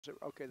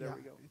Okay, there Yeah,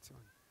 we go. it's on.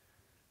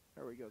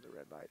 There we go, the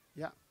red light.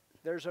 Yeah.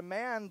 There's a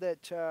man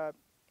that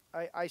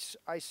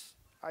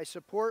I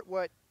support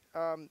what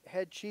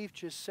head chief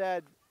just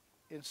said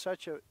in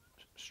such a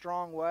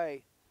strong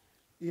way.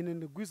 Ine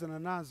ndigwizana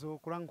nazo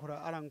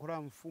kulankhula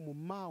alankhula mfumu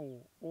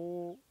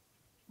mawu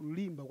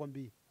olimba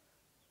kwambiri.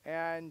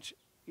 And,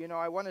 you know,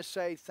 I want to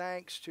say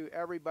thanks to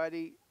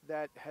everybody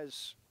that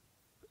has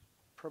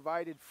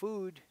provided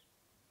food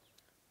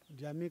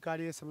Ndiyamika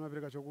aliyense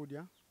amapereka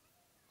chakudya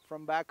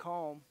from back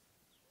home.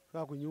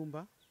 kwa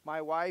kunyumba.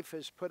 My wife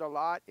has put a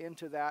lot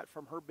into that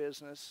from her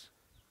business.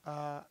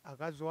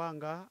 Akazi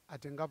wanga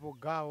atengapo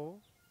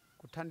gawo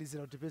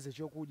kuthandizira kuti tipeze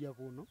chokudya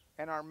kuno.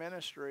 And our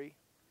ministry.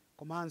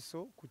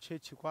 Komanso ku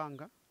chechi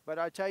kwanga. But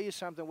I tell you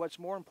something, what's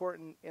more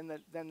important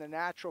than the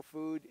natural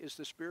food is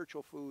the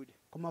spiritual food.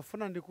 Koma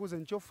funa ndikuze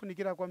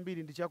nchofunikira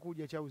kwambiri ndi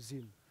chakudya cha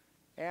uzimu.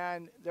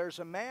 And there's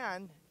a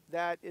man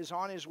that is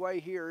on his way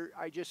here.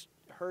 I just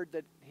heard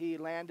that he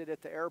landed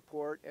at the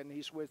airport, and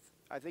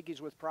I think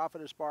he's with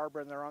Prophetess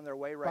Barbara, and they're on their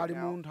way right Pali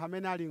now. munthu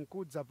amene ali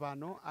mkudza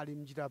pano, ali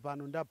mjita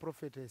pano nda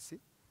prophetess.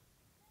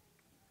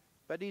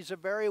 But he's a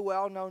very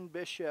well-known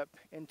bishop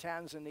in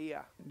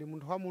Tanzania. Ndi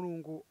munthu wa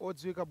Mulungu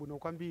odziwika bwino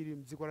kwambiri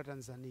mdziko la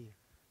Tanzania.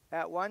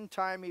 At one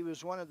time, he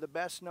was one of the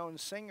best-known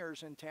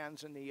singers in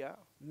Tanzania.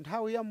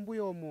 Nthawi ya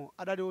mbuyomo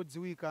adali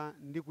odziwika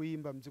ndi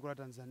kuimba mdziko la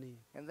Tanzania.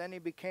 And then he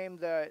became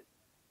the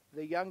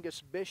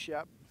youngest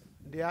bishop.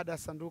 Ndi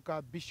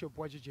adasanduka bishop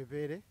wa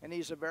Chichewa. And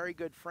he's a very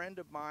good friend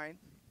of mine.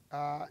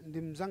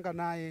 Ndi mzanga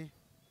naye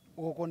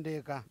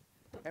okondeka.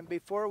 And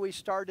before we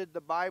started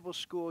the Bible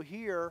school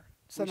here,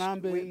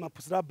 sanambe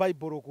maphunziro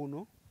Bible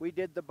kuno. We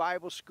did the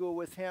Bible school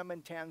with him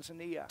in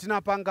Tanzania.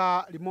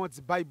 Tinapanga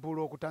limodzi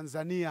Bible ku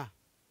Tanzania.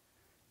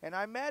 And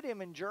I met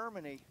him in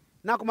Germany.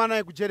 Nakumana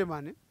naye ku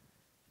Germany.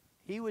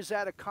 He was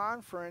at a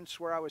conference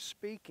where I was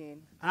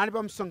speaking. Anali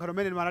pa msonkhano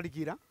umene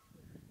ndimalalikira.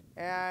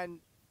 And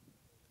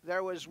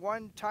there was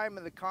one time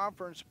in the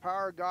conference, the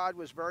power of God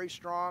was very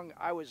strong.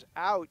 I was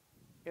out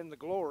in the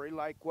glory,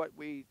 like what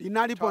we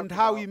inalipo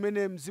nthawi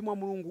imene mzimu wa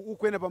Mulungu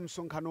ukuyenda pa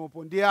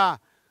msonkhanopo ndi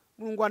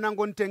Mulungu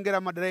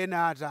anangonitengera madera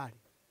ena atali.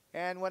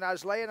 And when I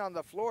was laying on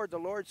the floor, the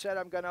Lord said,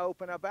 I'm going to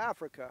open up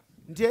Africa.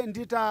 Ndiye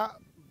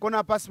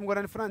nditagona pasi Mulungu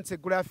anandifuna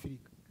nditsegule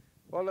Africa.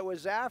 Well, it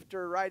was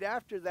right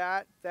after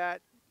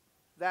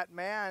that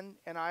man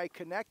and I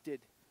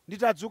connected.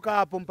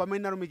 Nditadzukapo pamene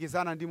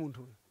ndalumikizana ndi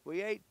munthu.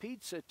 We ate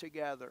pizza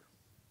together.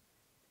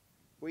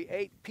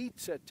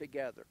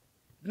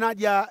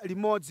 Tinadya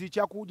limodzi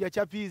chakudya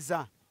cha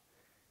pizza.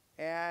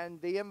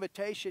 And the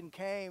invitation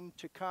came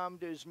to come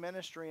to his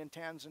ministry in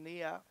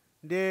Tanzania.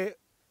 Nde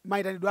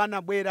mayitanidwe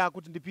anabwera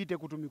kuti ndipite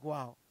kutumiki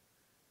kwawo.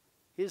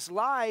 His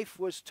life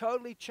was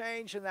totally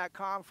changed in that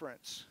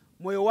conference.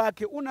 Moyo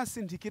wake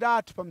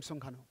unasinthikiratu pa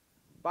msonkhano.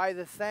 By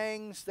the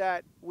things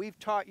that we've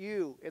taught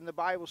you in the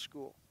Bible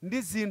school.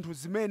 Ndi zinthu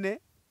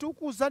zimene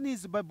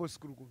tikuwuzanizi Bible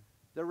school kuno.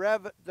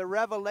 The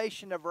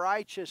revelation of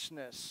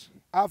righteousness.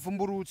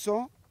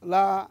 Vumbulutso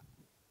la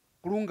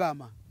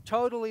kulungama.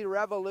 Totally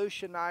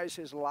revolutionized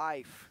his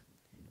life.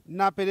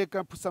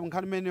 Napereka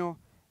msonkhano meneyo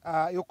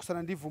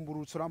yokusana ndi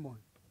vumbulutso la moyo.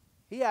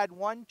 He had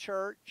one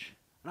church.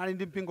 Anali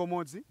ndi mpingo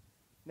umodzi.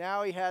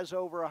 Now he has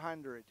over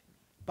 100.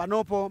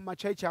 Panopo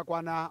machechi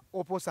akwana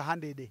oposa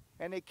 100.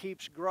 And it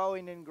keeps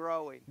growing and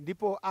growing.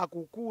 Ndipo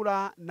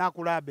akukula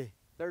nakulabe.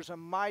 There's a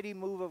mighty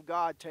move of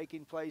God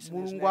taking place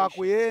in his Mulungu nation.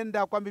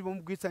 akuyenda kwambiri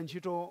momugwiritsa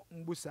ntchito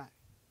m'busayi.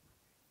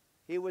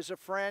 He was a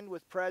friend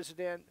with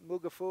President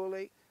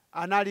Magufuli.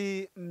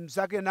 Anali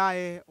mzake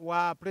naye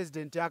wa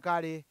president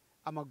akale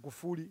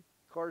Magufuli.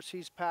 Of course,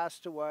 he's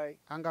passed away.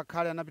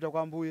 Angakhale anapita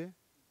kwa Ambuye.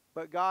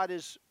 But God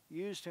has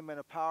used him in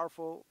a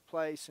powerful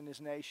place in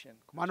his nation.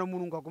 Kumano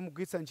Mulungu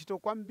akumugwiritsa ntchito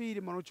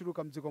kwambiri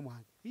manochuluka mdziko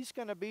mwake. He's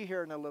going to be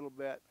here in a little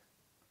bit.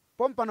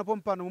 Pompano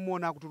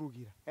mumuona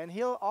akutulukira. And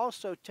he'll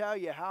also tell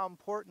you how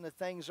important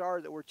the things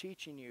are that we're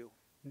teaching you.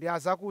 Ndi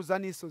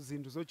azakuwuzaniso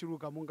zinthu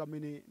zochuluka monga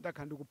mene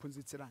ndakhala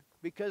ndikuphunzitsirani.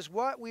 Because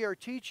what we are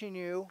teaching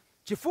you,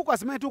 chifukwa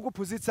zimene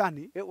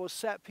tikuphunzitsani, it will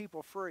set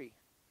people free.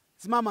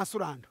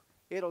 zimamasula anthu.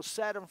 It'll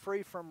set them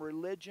free from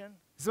religion.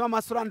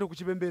 Zimamasula anthu ku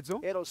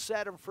chipembedzo. It'll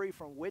set them free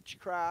from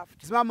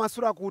witchcraft.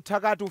 Zimamasula ku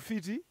uthakati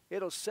ufiti.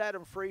 It'll set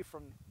them free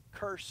from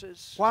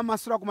curses.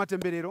 Kwamasula ku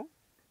matemberero.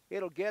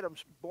 It'll get them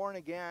born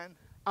again.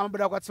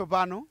 Amabwera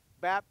kwatsopano.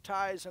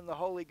 Baptized in the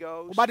Holy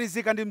Ghost.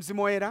 Kubatizika ndi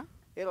Mzimu Woyera.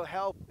 It'll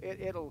help.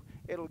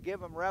 It'll give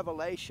them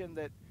revelation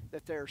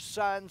that they're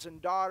sons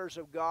and daughters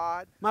of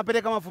God.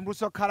 Mapereka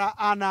mavumbulutso okhala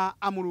ana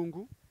a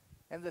Mulungu.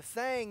 And the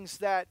things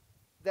that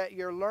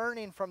you're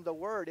learning from the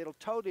Word, it'll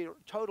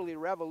totally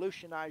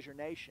revolutionize your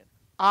nation.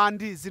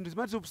 Andi zinthu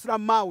zimene tikuphunzira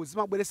mawu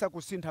zimabweretsa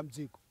kusintha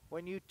mdziko.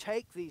 When you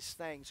take these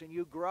things and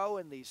you grow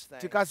in these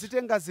things,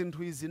 tikazitenga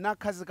zinthu izi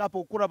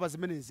nakhazikapo kukula pa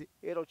zimenezi,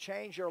 it'll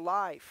change your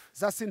life.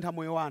 zasintha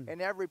moyo wanu.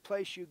 And every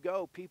place you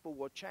go, people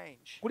will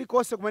change.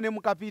 Kulikonse kumene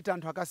mukapita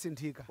anthu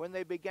akasinthika. When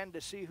they begin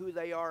to see who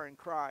they are in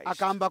Christ.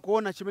 Akamba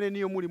kuona chimene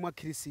niyo muli mwa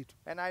Khristu.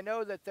 And I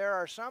know that there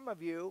are some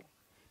of you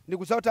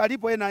ndikudziwa kuti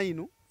alipo ena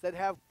inu that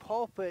have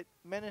pulpit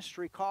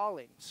ministry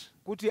callings.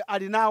 kuti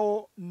ali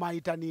nawo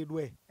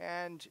mayitanidwe.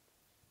 And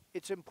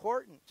it's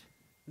important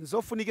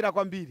Nzofunikira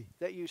kwambiri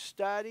that you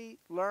study,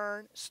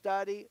 learn,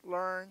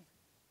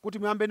 kuti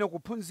muyambene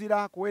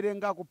kuphunzira,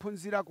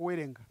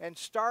 kuwerenga, and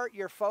start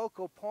your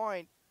focal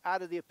point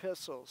out of the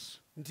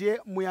epistles.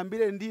 ndiye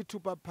muyambire ndithu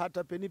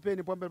paphata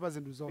penipeni pambali pa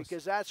zinthu zonse.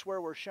 Because that's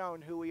where we're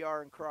shown who we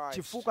are in Christ.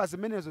 Chifukwa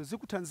zimenezo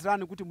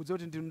zikuthandizirani kuti mudziwe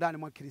kuti ndinu ndani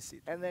mwa Khristu.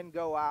 And then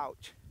go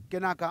out.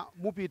 Kenaka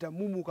mupita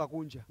mumuka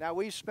kunja. Now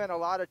we spent a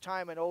lot of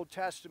time in Old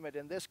Testament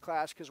in this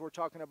class because we're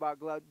talking about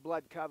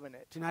blood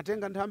covenant.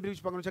 Tinatenga nthawi mbiri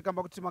chipangano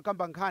chakamba kuti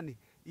timakamba nkhani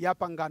ya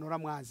pangano la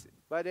mwazi.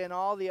 But in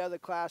all the other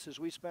classes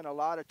we spent a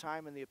lot of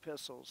time in the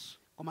epistles.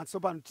 Koma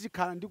tsopano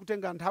tikhala ndi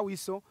kutenga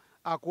nthawiso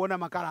kuona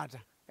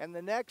makalata. And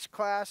the next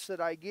class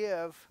that I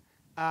give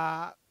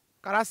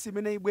kalasi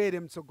imene ibwere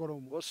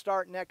mtsogolomo. we'll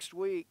start next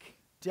week.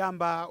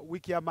 Tiyamba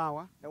wiki ya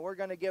mawa. And we're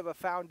going to give a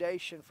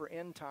foundation for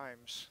end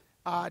times.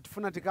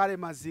 Tifuna tikale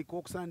maziko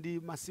okusana ndi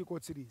masiku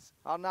otsiriza.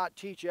 I'll not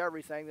teach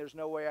everything. There's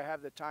no way I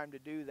have the time to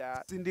do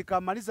that.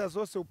 Sindikamaliza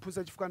zonse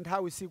kuphunzitsa chifukwa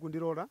nthawi siku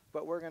ndilola.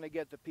 But we're going to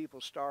get the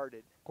people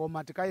started.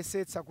 Koma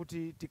tikayesetsa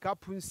kuti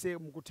tikaphunzitse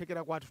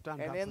mukuthekera kwathu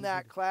tanga. And in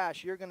that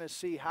class, you're going to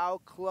see how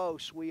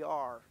close we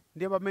are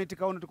ndiye pamene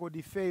tikaona tikodi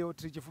ifeyo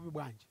tili chifupi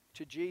bwanji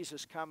to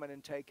Jesus coming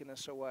and taking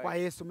us kwa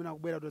away. Yesu mwina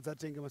kubwera kuti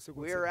adzatenge masiku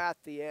We're at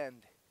the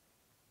end.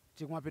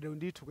 tikumapita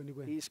ndithu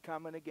kwenikweni. He's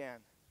coming again.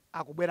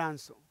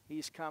 Akubweranso.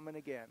 He's coming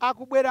again.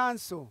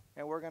 Akubweranso.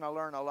 And we're going to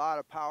learn a lot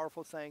of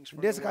powerful things from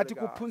ndiye the Word sikati of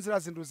God. kuphunzira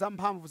zinthu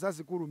zamphamvu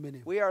zazikulu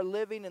mmenemo. We are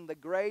living in the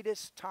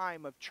greatest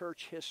time of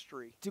church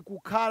history.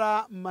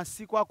 tikukhala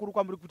m'masiku akulu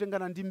kwambiri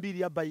kutengana ndi mbiri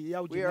ya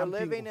We are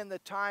living ujinga in the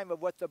time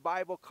of what the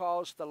Bible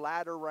calls the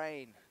latter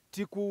rain.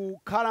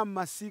 tikukhala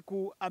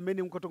m'masiku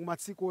amene mkoto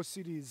masiku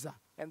osiriza.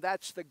 And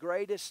that's the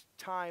greatest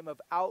time of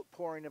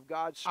outpouring of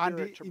God's And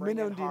Spirit to bring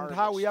imeneyo in ndi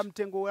nthawi ya harvest.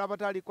 mtengo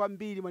wapatali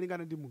kwambiri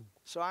malingana ndi Mulungu.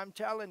 So I'm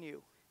telling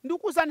you,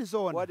 ndikuwuzani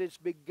zoona what has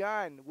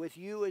begun with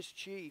you as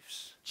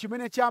chiefs,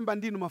 chimene chamba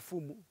ndinu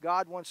mafumu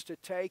God wants to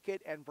take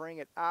it and bring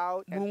it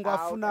out and Mulungu out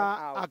and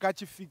afuna out.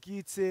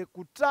 akachifikitse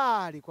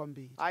kutali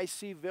kwambiri. I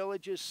see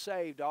villages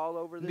saved all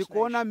over this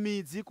ndikuona nation.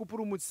 midzi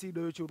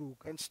kupulumutsidwa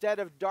yochuluka. Instead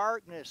of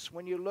darkness,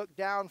 when you look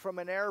down from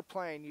an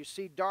airplane, you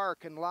see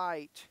dark and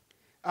light.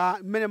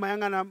 mmene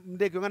mayang'ana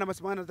ndege yang'ana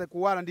masiku mayang'ana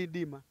kuwala ndi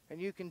mdima.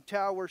 And you can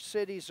tell where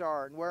cities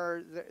are and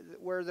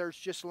where there's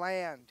just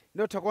land.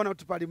 ndiyo tikuona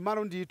kuti pali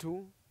malo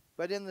ndithu.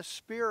 But in the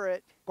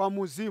Spirit, kwa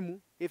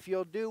muzimu if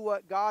you'll do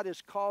what God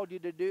has called you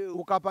to do,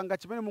 ukapanga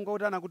chimene Mulungu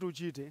akutana kuti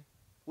uchite.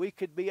 we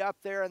could be up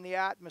there in the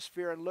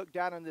atmosphere and look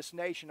down on this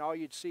nation, all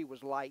you'd see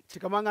was light.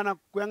 tikamang'ana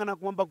kuyang'ana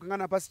kumwamba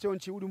kuyang'ana pasi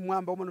chonchi uli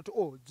mwamba umene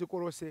kuti dziko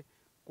lonse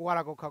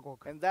kuwala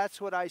kokhakokha. And that's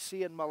what I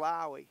see in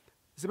Malawi.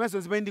 zimenezo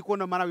zimene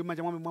ndikuona Malawi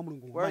manja mwa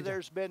Mulungu. Where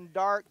there's been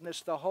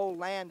darkness, the whole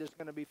land is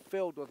going to be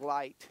filled with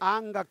light.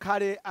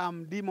 angakhale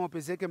mdima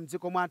upezeke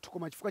mdziko mwathu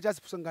koma chifukwa cha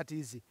zipso ngati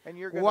izi And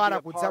you're going kuwala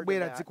to be a part of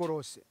kudzabwera that. dziko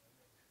lonse.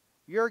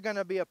 You're going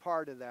to be a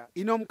part of that.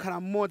 ino mkhala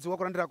mmodzi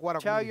wakulandira kuwala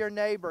Tell kumene. your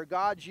neighbor,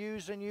 God's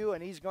using you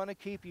and He's going to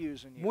keep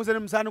using you. muuzeni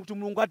mzanu kuti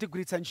Mulungu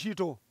atigwiritsa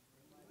ntchito.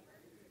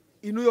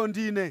 inuyo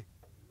ndine.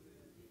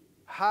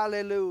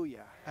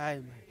 Hallelujah.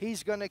 Amen.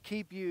 He's going to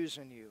keep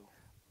using you.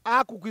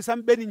 akugwiritsa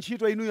mbeni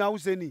ntchito inuyo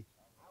auzeni.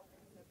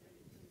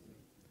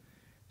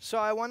 So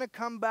I want to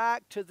come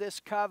back to this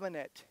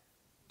covenant.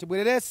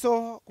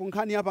 tibwererenso ku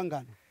nkhani ya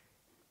pangano.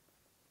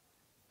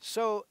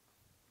 So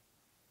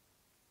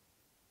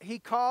He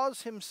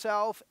calls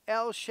Himself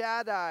El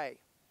Shaddai.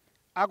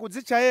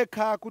 akudzitcha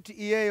yekha kuti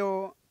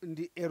iyeyo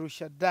ndi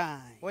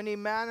Erushadai. When He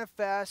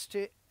manifests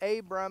to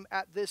Abram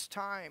at this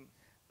time.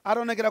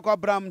 ataonekera kwa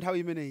Abrahamu nthawi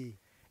imeneyi.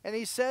 And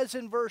He says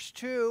in verse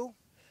 2,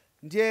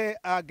 ndiye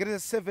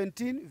Genesis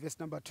 17 verse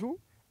number 2.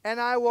 and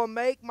I will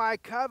make my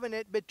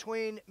covenant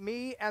between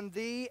me and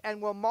thee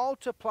and will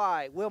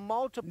multiply. Will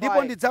multiply.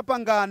 ndipo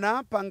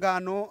ndidzapangana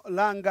pangano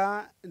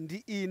langa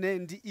ndi ine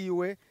ndi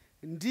iwe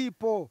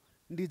ndipo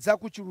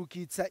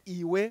ndidzakuchulukitsa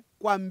iwe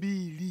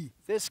kwambiri.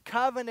 This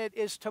covenant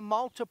is to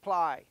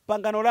multiply.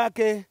 pangano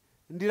lake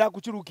ndi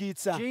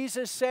lakuchulukitsa.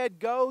 Jesus said,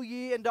 go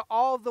ye into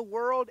all the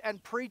world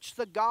and preach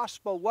the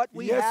gospel. What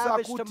we Yesu have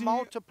is to akuti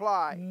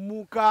multiply.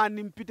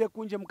 mukani mpite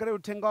kunje mukale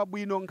uthenga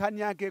wabwino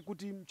nkhani yake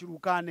kuti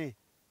mchulukane.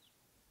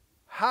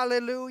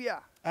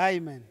 Hallelujah.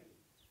 Amen.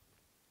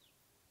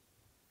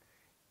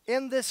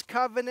 In this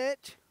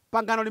covenant,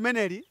 pangano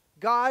limeneli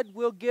God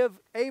will give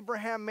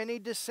Abraham many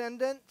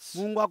descendants.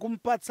 Mulungu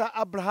akumpatsa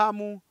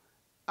Abrahamu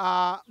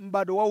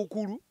m'bado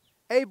waukulu.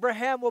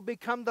 Abraham will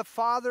become the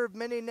father of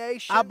many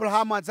nations.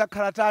 Abrahamu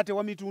adzakhala tate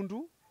wa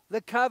mitundu. The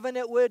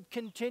covenant would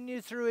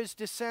continue through his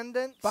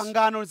descendants.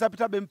 pangano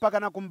lidzapitabe mpaka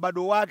na ku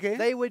m'bado wake.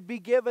 They would be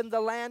given the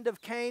land of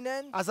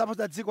Canaan.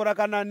 azapata dziko la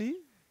Kanaani.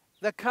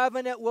 The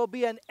covenant will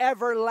be an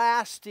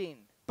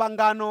everlasting.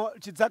 pangano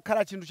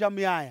chidzakhala chinthu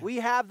chamuyaya. We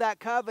have that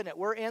covenant.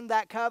 We're in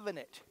that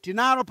covenant.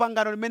 tinalo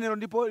pangano limenelo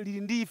ndipo lili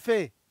ndi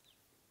ife.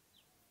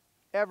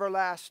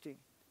 Everlasting.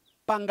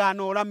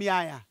 pangano la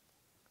muyaya.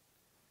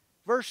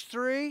 Verse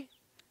 3.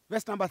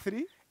 Verse number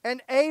 3.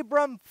 And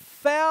Abram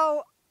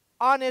fell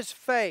on his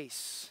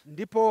face.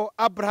 ndipo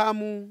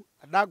abrahamu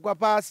adagwa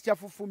pasi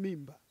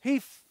chafufumimba. He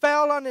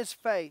fell on his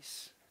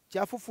face.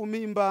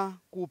 Chafufumimba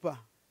kupa.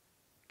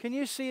 Can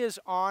you see his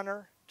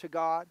honor to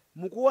God?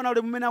 Mukuona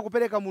ule mumene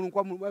akupereka mulungu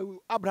kwa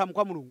Abrahamu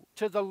kwa mulungu.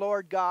 To the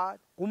Lord God.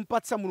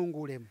 Kumpatsa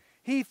mulungu ulemu.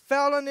 He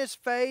fell on his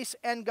face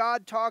and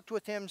God talked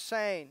with him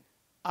saying.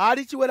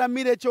 Ali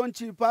chiweramire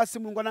chonchi pasi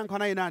mulungu anankha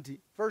naye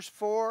nati. Verse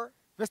 4.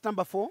 Verse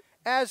number 4.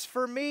 As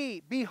for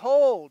me,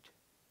 behold.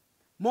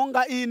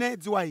 Monga ine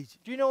dziwa ichi.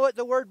 Do you know what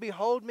the word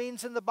behold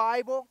means in the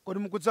Bible? Kodi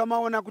mukudziwa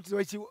maona kuti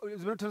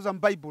zimene tanaza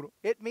m'Baibulo.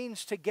 It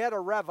means to get a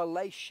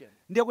revelation.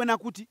 Ndiye kwena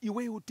kuti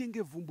iwe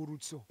utenge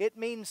vumbulutso. It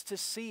means to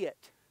see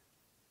it.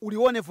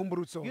 Ulione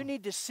vumbulutso. You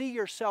need to see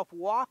yourself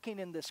walking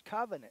in this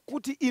covenant.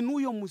 Kuti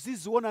inuyo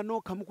muziziona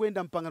nokha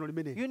mukuyenda mpangano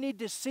limeneli. You need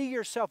to see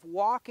yourself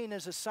walking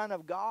as a son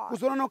of God.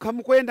 Kuziona nokha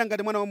mukuyenda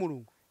ngati mwana wa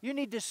mulungu. You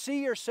need to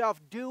see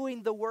yourself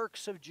doing the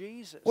works of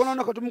Jesus. Kuona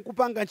nokha kuti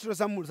mukupanga ntchito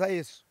za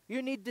Yesu.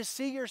 You need to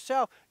see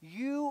yourself.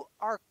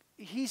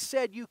 He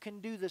said you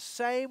can do the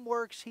same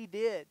works he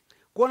did.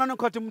 Kuona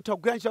nokha kuti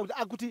mutagwira ntchito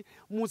akuti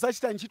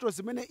muzachita ntchito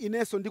zimene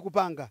inenso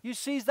ndikupanga. You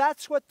see,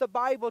 that's what the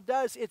Bible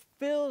does. It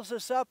fills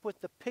us up with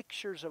the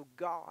pictures of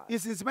God.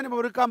 Izi zimene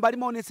Biblia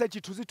limaonetsa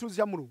chithunzithunzi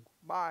cha mulungu.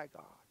 My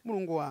God.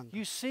 Mulungu wanga.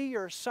 You see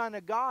you're a son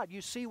of God.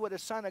 You see what a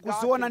son of God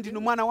Kuziona can ndinu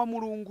do. mwana wa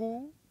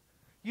mulungu.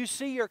 You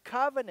see your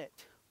covenant.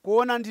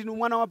 Kuona ndinu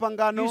mwana wa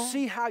pangano. You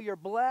see how you're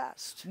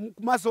blessed.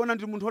 Kumaziona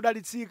ndinu munthu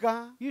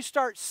odalitsika. You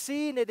start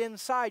seeing it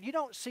inside. You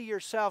don't see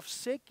yourself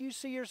sick. You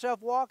see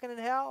yourself walking in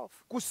health.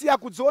 Kusiya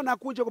kudziona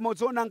kunja koma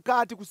udziona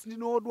mkati kuti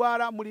ndinu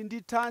odwala muli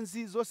ndi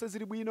thanzi zonse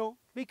zili bwino.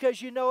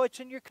 Because you know it's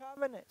in your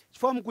covenant.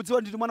 Chifukwa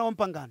mukudziwa ndinu mwana wa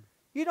mpangano.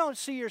 You don't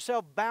see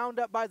yourself bound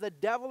up by the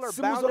devil or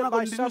bound Simuziona up by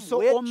kuti some ndinunso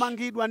witch.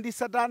 omangidwa ndi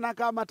satana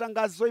ka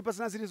matangazo zoyipa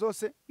zina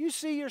zilizonse. You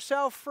see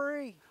yourself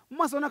free.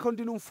 Mumaziona kuti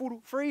ndinu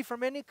mfulu. Free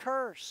from any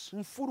curse.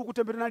 Mfulu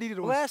kutemberera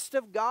lililonse. Blessed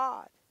of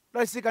God.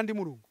 Dalisika ndi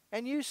mulungu.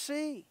 And you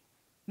see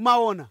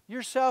Maona.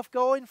 yourself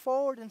going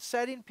forward and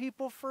setting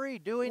people free,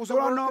 doing the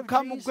Kuzoona work nokha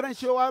of mugwira Jesus.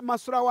 ntchito wa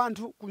masula wa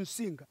anthu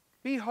kumsinga.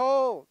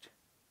 Behold,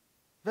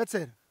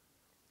 Mvetsera.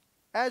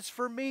 as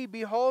for me,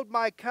 behold,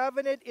 my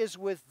covenant is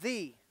with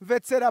thee,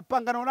 Mvetsera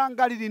pangano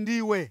langa lili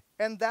ndiwe.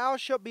 and thou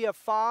shalt be a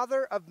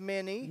father of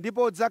many.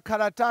 Ndipo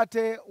udzakhala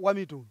tate wa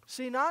mitundu.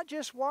 See, not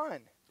just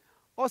one,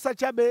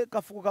 Osachabe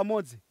kafuko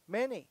kamodzi.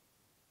 many.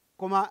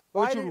 Koma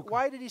ochuluka.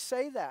 Why did he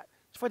say that?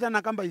 Chifukwa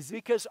chanakamba izi.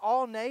 Because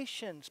all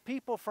nations,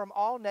 people from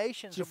all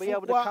nations will be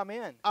able to Chifukwa come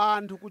in.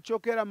 anthu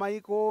kuchokera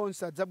maiko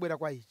onse adzabwera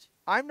kwa ichi.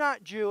 I'm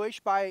not Jewish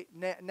by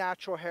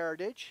natural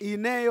heritage.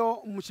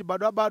 Ineyo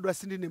muchibadwabadwa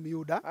sindine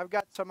Myuda. I've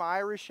got some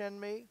Irish in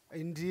me,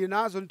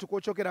 Ndinazo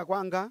ntikuochokera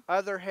kwanga.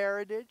 other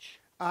heritage.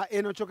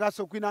 Eno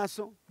chokaso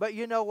kwinaso. But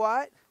you know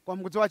what? Kwa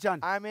mukudziwa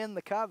chani. I'm in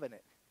the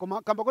covenant, Koma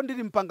kamba ko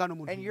ndili mpangano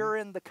munthu. and you're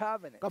in the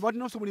covenant. Kamba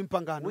tinonso muli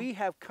mpangano. We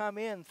have come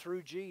in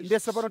through Jesus.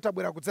 Ndiyesa pano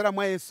tabwera kudzera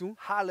mwa Yesu. Ndiyo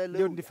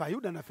Hallelujah. ndife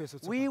Ayuda nafenso We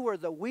tsopano. were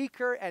the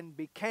weaker and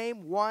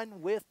became one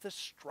with the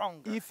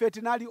stronger. Ife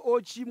tinali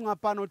ochimwa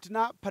pano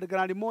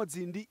tinaphatikana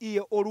limodzi ndi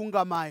iye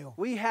olungamayo.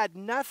 We had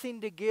nothing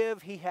to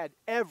give. He had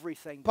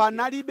everything to give.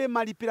 Panalibe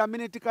malipiro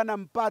amene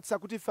tikanampatsa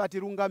kuti ife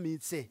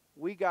atilungamitse.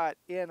 We got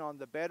in on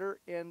the better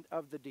end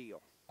of the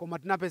deal. Koma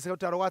tinapezeka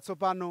kuti alowa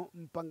tsopano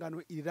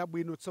mpangano ili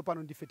labwino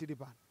tsopano ndife tili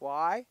pano.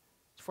 Why?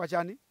 Chifukwa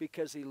chani?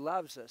 Because he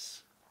loves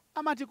us.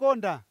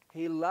 Amatikonda.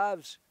 He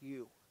loves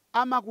you.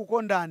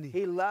 Amakukondani.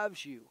 He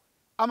loves you.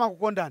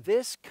 Amakukondani.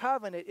 This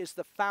covenant is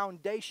the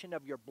foundation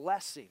of your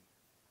blessing.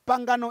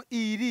 Pangano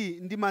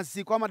ili ndi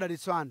maziko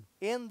amadalitso anu.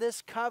 In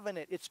this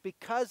covenant, it's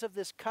because of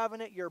this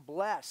covenant you're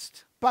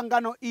blessed.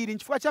 Pangano ili,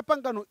 nchifukwa cha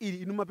pangano ili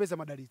inu mapeza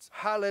madalitso.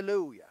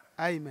 Hallelujah.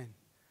 Amen.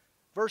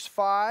 Verse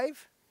 5.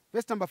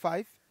 Verse number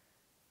 5.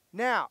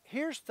 Now,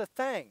 here's the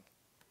thing.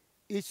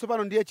 Ichi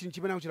tsopano ndiye chinthu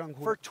chimene For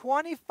akuchilankhula.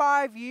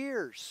 25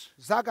 years,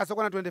 Zaka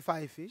zokwana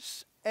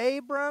 25.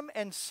 Abram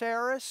and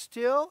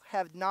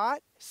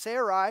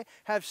Sarai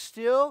have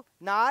still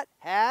not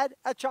had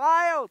a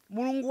child.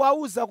 Mulungu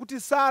wauza kuti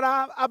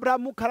Sara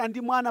Abrahamu khala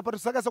ndi mwana pa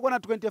zaka zokwana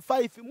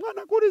 25.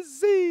 Mwana kuli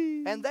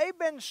zi. And they've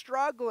been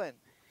struggling.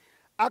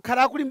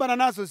 Akhala akulimbana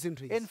nazo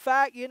zinthu izi. In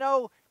fact, you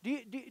know, do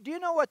you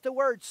know what the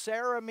word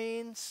Sarah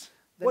means?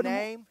 The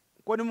name?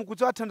 Kodi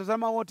mukudziwa tanthauzo la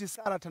mawu oti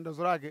Sara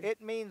tanthauzo lake?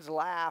 It means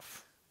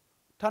laugh.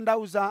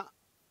 Tanthauza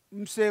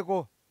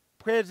mseko,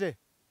 phwete.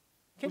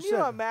 Can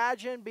you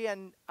imagine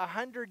being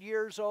 100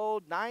 years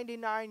old,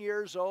 99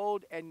 years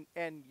old, and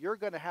you're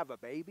going to have a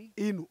baby?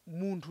 Inu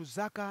munthu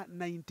zaka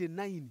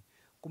 99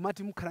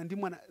 kumati mukhala ndi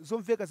mwana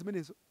zomveka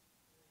zimenezo.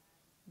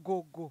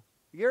 Go.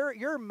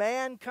 Your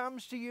man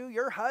comes to you,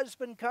 your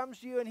husband comes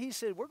to you, and he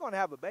said, we're going to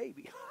have a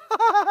baby.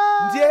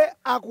 Ndiye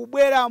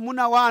akubwera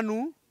muna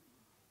wanu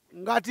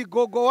ngati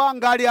gogo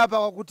wanga ali apa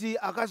wakuti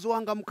akazi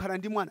wanga mukhala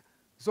ndi mwana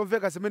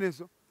zomveka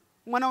zimenezo.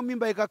 Mwana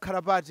wamimba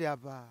ikakhala pati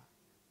apa.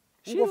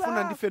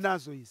 Ngofuna ndife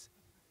nazo izi.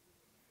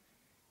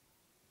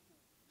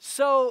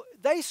 So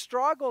they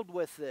struggled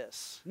with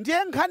this.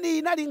 Ndiye nkhani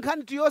inali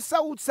nkhani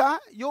yosautsa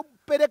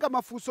yopereka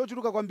mafunso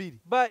ochuluka kwambiri.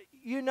 But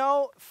you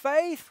know,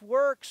 faith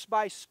works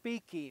by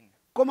speaking.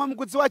 koma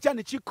mukudziwa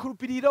chani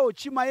chikhulupiriro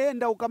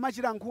chimayenda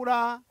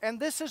ukamachilankhula. And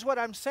this is what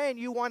I'm saying.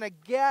 You want to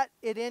get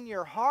it in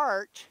your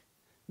heart.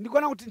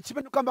 Ndikuona kuti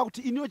chimene kamba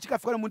kuti iniwo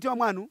chikafika mumtima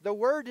mwanu, The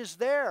word is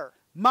there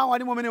mawu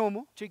ali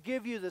momenemomo to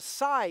give you the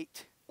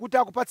sight. kuti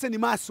akupatseni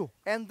maso.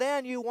 And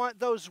then you want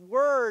those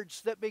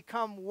words that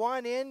become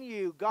one in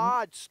you,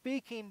 God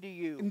speaking to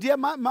you. Ndiye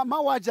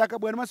mawu aja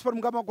akabwera maso pano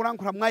mukama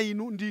kulankhula mwa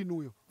inu ndi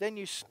inuyo. Then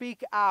you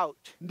speak out.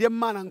 Ndiye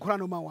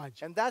mmalankhulano mawu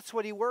aja. And that's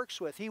what he works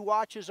with. He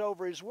watches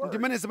over his word.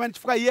 Ndimene zimene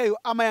chifukwa iyeyo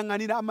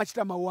amayang'anira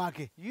amachita mawu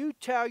ake. You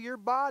tell your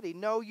body,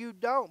 no you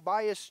don't.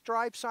 By his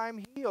stripes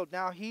I'm healed.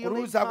 Now healing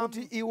Kuruza comes.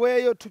 kuti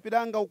iweyo thupi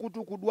langa ukuti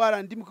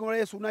ukudwala ndi mkono wa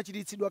Yesu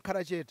unachiritsidwa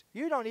khala chete.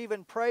 You don't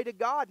even pray to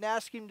God and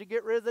ask him to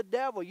get rid of the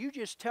devil. You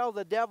just tell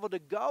the devil to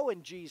go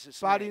in Jesus'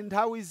 Pali name.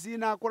 nthawi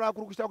zina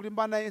akuluakulu kuchita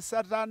kulimbana naye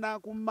Satana,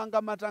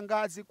 kummanga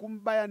matangazi,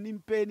 kumbaya ndi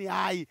mpeni,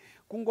 hayi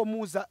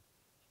kungomuza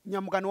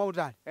nyamukani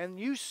wautali. And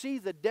you see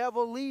the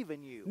devil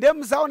leaving you. Ndiye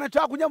mzaona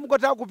takunyamuka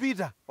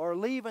takupita. Or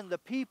leaving the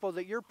people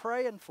that you're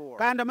praying for.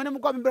 Kaya ndamene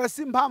mukapembera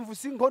si mphamvu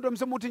si nkhondo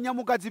msemuti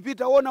nyamuka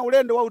zipita ona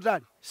ulendo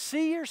wautali.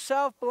 See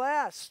yourself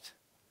blessed.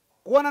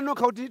 Kuona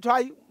nokha kuti ithu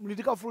ayi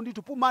mlitikafulu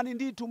ndithu pumani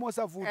ndithu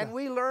mosavuta. And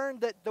we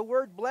learned that the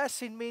word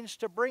blessing means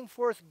to bring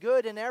forth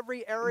good in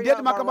every area Ndiye of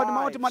our timakamba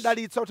mauti lives.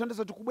 madalitsa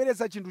uthandiza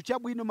tikubweretsa chinthu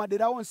chabwino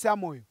madera onse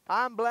amoyo.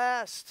 I'm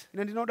blessed.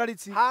 Ine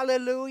ndinodalitsi. Ine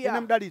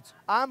Hallelujah. mdalitso.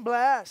 I'm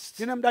blessed.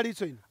 Ine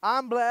mdalitso ine.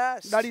 I'm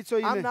blessed. Dalitso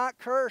ine. I'm not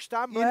cursed.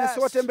 I'm Ine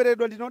blessed.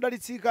 sotemberedwa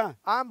ndinodalitsika.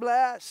 I'm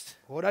blessed.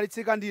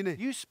 Odalitsika ndine.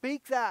 You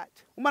speak that.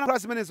 Umanakula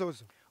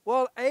zimenezozo.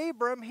 Well,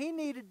 Abram, he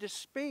needed to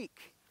speak.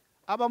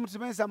 Apa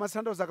mutimenesa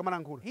amasandoza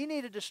kamalankhula. He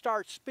needed to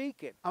start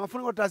speaking.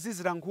 Amafunika kuti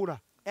azizilankhula.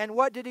 And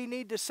what did he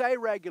need to say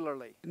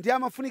regularly? Ndiye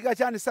amafunika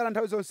chani Sara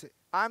nthawi zonse.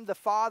 I'm the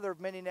father of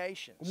many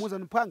nations. Kumuza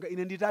mphanga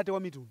ine ndi tate wa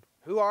mitundu.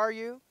 Who are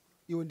you?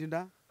 Iwe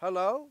ndinda.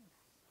 Hello?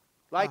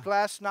 Like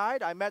last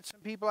night, I met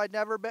some people I'd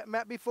never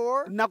met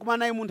before. Nakumana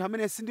naye munthu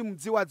amene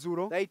sindimudziwa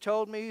dzulo. They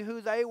told me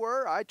who they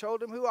were. I told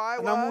them who I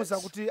Anamuza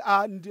was. kuti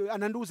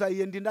anandiuza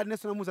iye ndi ndani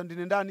nenso namuza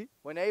ndine ndani.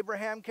 When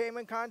Abraham came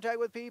in contact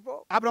with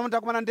people, Abrahamu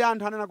takumana ndi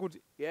anthu anena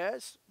kuti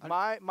yes,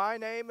 my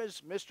name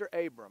is Mr.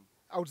 Abram.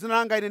 dzina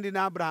langa ine ndine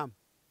Abrahamu.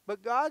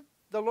 But God,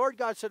 the Lord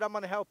God said, I'm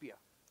going to help you.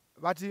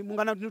 Bati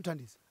mungana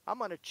ndithandiza. I'm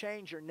going to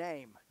change your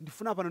name.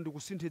 Ndifuna pano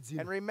ndikusinthe And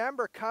dzina.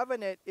 remember,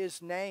 covenant is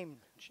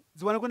named.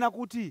 Dziwani kwena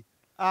kuti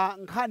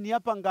nkhani ya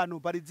pangano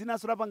pali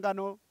dzinaso la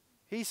pangano.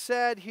 He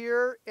said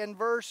here in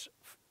verse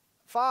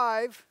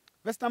 5,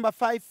 Verse number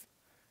 5,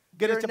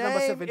 get your it chapter number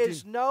name is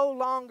 17. no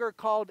longer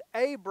called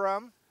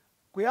Abram,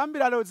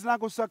 Kuyambira lero dzina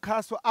lako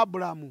usakhalanso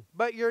Abrahamu.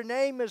 but your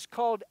name is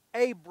called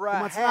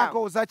Koma dzina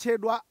lako Abraham.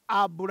 uzatchedwa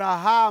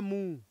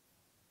Abrahamu.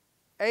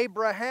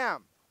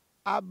 Abraham,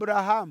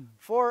 Abrahamu.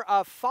 for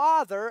a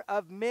father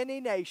of many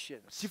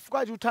nations.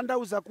 Chifukwa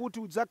chikutanthauza kuti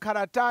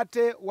udzakhala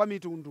tate wa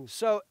mitundu.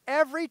 So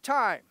every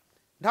time,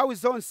 Nthawi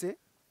zonse,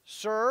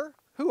 sir,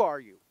 who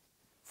are you?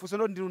 funso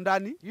ndo ndinu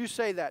ndani? You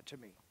say that to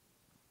me.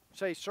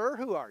 Say, sir,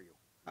 who are you?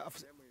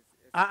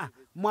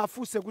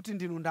 Mwafunse kuti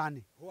ndinu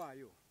ndani? Who are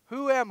you?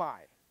 Who am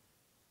I?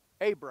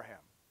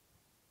 Abraham.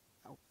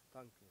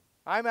 Thank you.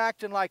 I'm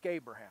acting like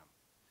Abraham.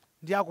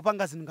 Ndiye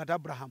akupanga zinthu ngati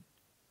Abrahamu.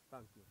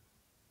 Thank you.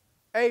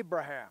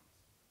 Abraham.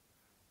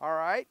 All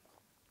right?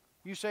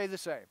 You say the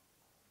same.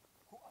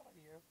 Who are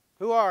you?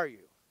 Who are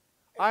you?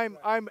 I'm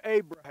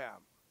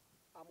Abraham.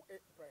 I'm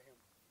Abraham.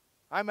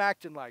 I'm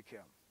acting like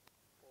him.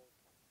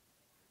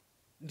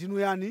 Ndinu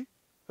yani?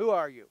 Who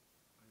are you?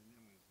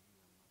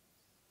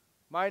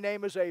 My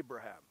name is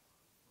Abraham.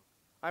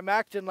 I'm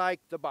acting like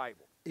the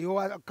Bible.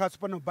 Iwo akhaso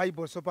pano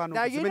Bible sopano.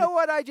 Now, you know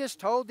what I just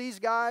told these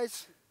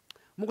guys?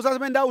 Mukusaza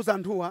zimene ndauza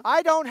anthuwa.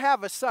 I don't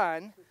have a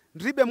son.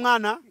 Ndilibe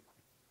mwana.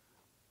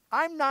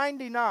 I'm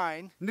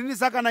 99, Ndini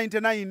zaka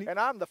 99. and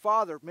I'm the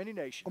father of many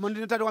nations. Koma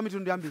ndine tate wa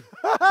mitundu yambiri.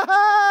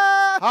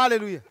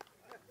 Hallelujah.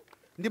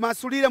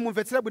 Ndimasulire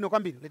mumvetsere bwino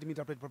kwambiri. Let me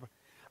interpret properly.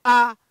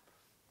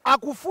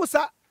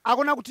 Akufunsa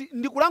akona kuti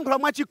ndikulankhula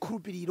mwa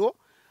chikhulupiriro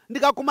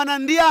ndikakumana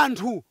ndi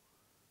anthu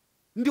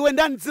ndiwe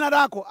ndani dzina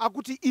lako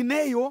akuti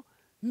ineyo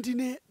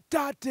ndine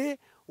tate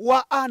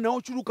wa ana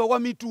ochuluka wa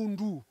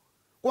mitundu.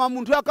 Koma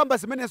munthu akamba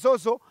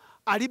zimenezozo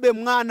alibe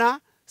mwana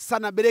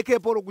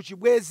sanaberekepo olo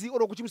kuchibwezi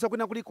olo kuchimisa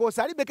kwina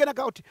kulikonse alibe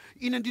kenaka kuti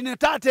ine ndine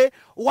tate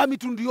wa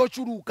mitundu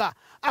yochuluka.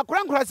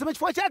 Akulankhula zimene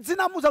chifukwa cha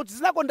dzina muza kuti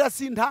zinako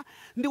ndasintha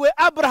ndiwe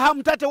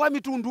Abrahamu tate wa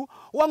mitundu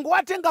wangu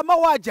watenga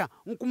mawu aja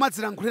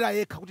nkumadzilankhulira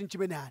yekha kuti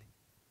nchimene ali.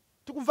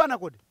 Tikumvana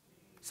kodi?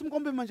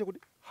 Simukombe manje kodi?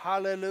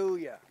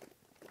 Hallelujah.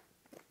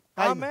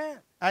 Amen.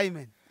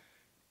 Amen.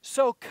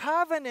 So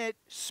covenant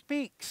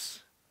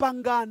speaks.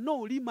 Pangano You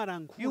want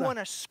limalankhula.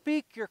 to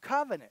speak your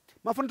covenant.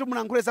 Mafuna kuti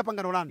mulankhule za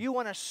pangano lanu. You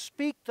want to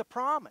speak the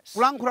promise.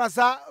 Kulankhula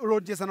za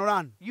lonjezano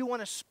lanu. You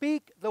want to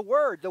speak the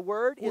word. The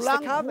word is the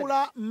covenant.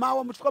 Kulankhula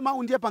mawu muchifukwa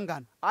mawu ndiye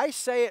pangano. I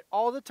say it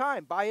all the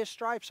time. By his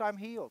stripes I'm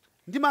healed.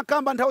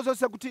 Ndimakamba nthawi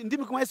zonse kuti ndi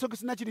mwa Yesu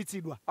Khristu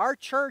nachiritsidwa. Our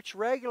church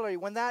regularly,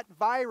 when that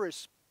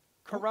virus,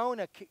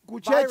 corona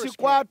Kuchechi virus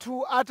came,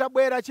 kwathu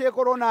atabwera che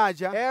corona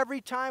aja.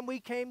 every time we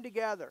came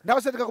together,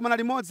 Nthawi zonse tikakumana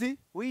limodzi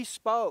we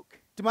spoke.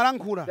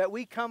 timalankhula that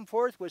we come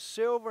forth with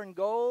silver and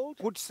gold,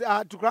 kuti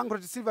tikulankhula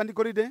tisiliva ndi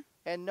golide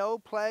and no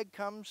plague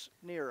comes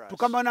near us.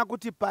 tukambana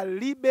kuti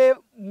palibe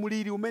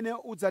mliri umene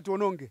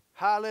udzationonge.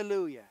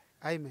 Hallelujah.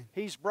 Amen.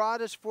 He's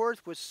brought us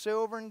forth with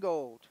silver and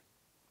gold.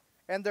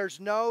 And there's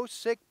no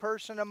sick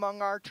person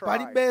among our tribe.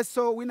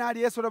 palibenso wina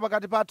aliyense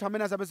pakati pathu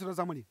amene azapezera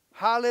zamuliro.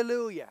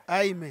 Hallelujah.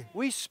 Amen.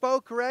 We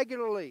spoke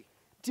regularly.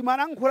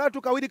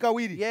 timalankhulatu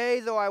kawirikawiri. Yea,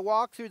 though I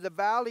walk through the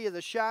valley of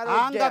the shadow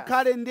of death,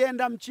 angakhale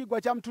ndiyenda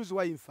mchigwa cha mthunzi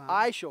wa imfa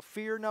I shall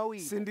fear no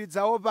evil.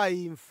 sindidzaopa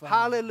imfa.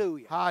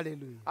 Hallelujah.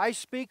 Hallelujah. I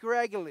speak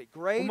regularly.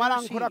 Greater is he.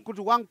 kumalankhula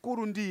kuti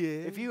wamkulu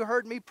ndiye. If you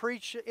heard me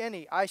preach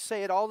any, I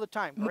say it all the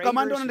time.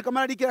 mukamandiona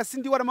ndikamalalikira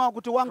sindiwala mawu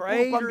kuti wamkulu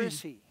Greater is kwambiri.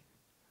 he.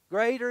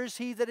 Greater is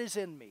he that is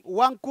in me.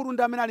 wamkulu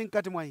ndi amene ali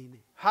mkati mwa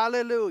ine.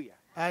 Hallelujah.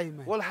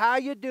 Amen. Well, how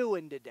you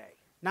doing today?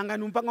 nanga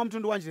ni mpanga wa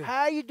mtundu wanjira.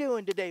 How you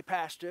doing today,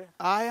 Pastor?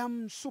 I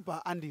am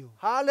super Andio.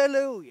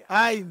 Hallelujah.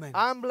 Amen.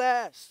 I'm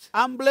blessed.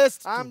 I'm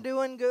blessed. I'm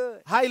doing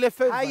good. Highly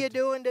favored. How you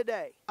doing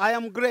today? I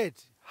am great.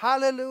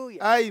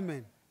 Hallelujah.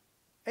 Amen.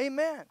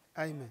 Amen.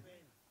 Amen.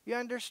 You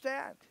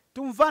understand?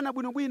 tumvana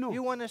bwinobwino.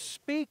 You want to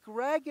speak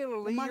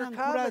regularly your kumalankhula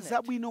covenant.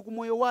 zabwino ku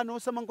moyo wanu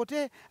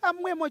osamangote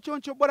amwemo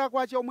choncho bora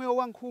kwacha omweyo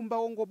wa nkhumba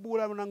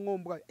wongobula na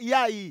ng'ombwa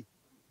yayi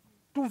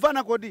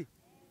tumvana kodi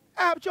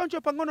choncho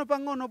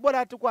pang'ono bora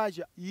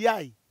atukwacha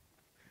yayi.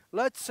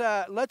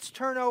 Let's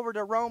turn over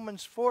to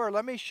Romans 4.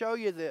 Let me show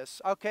you this.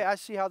 Okay, I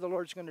see how the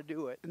Lord's going to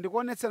do it.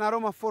 ndikuonetsa na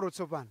Roma 4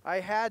 tsopano. I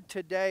had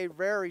today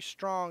very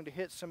strong to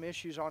hit some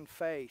issues on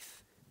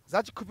faith.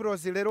 zachikhulupiriro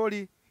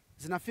zileroli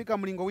zinafika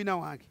mlingo wina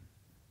wake.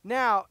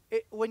 Now,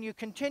 when you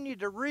continue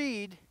to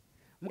read in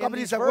these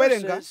mukapitiriza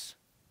kuwerenga verses,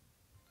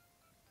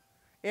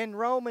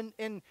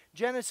 in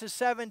Genesis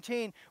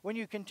 17, when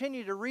you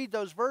continue to read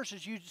those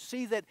verses, you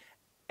see that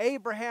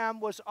Abraham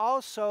was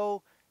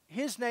also,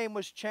 his name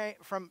was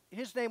changed from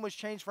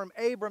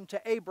Abram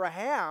to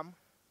Abraham.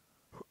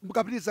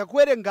 mukapitiriza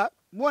kuwerenga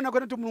muona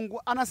kuti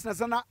mulungu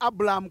anasinazana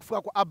Abraham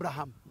kufika ku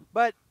Abraham.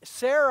 But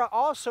Sarah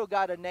also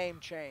got a name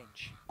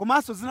change.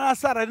 komanso zina la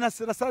Sara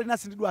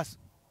linasindidwaso.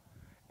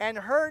 And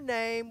her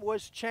name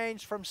was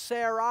changed from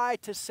Sarai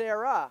to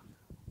Sarah.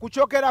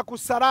 kuchokera ku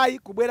Sarai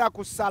kubwera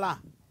ku Sara.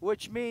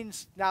 Which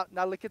means, now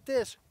look at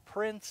this,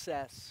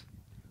 princess.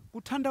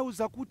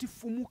 kutanthauza kuti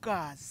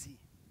fumukazi.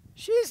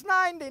 She's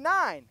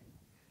 99.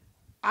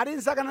 ali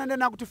nzaka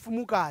nanena kuti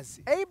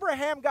fumukazi.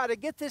 Abraham got to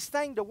get this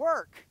thing to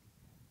work.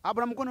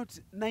 Abraham kono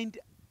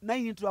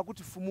 99 tu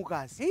akuti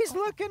fumukazi. He's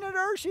looking at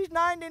her, she's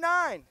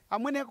 99.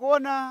 amwene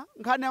kuona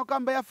nkhani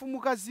yakamba ya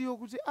fumukaziyo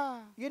kuti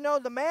You know,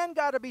 the man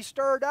got to be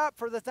stirred up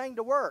for the thing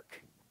to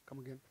work. come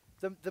again.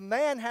 The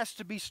man has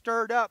to be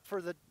stirred up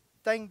for the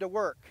thing to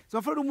work.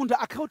 Zafuna munthu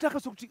akhautaka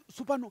kuti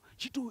supano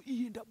chito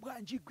iyenda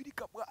bwanji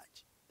igwirika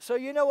bwanji. So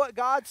you know what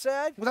God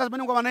said? Muzazi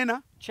pamene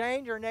kwamanena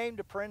Change her name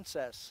to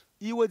princess.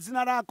 iwe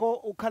dzina lako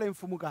ukhale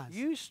mfumukazi.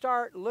 You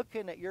start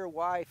looking at your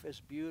wife as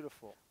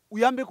beautiful.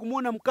 uyambe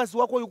kumuona mkazi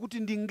wakoyo kuti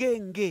ndi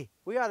ngenge.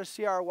 We ought to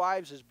see our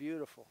wives as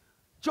beautiful.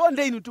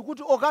 chonde inu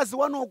tikuti okazi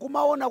wanu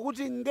kumaona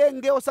kuti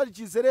ngenge osati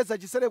chizereza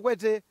chisere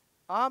kwete.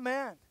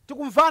 Amen.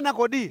 tikumvana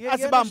kodi You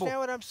azibambo. understand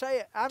what I'm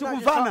saying?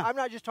 I'm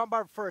not just talking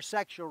about for a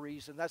sexual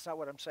reason. That's not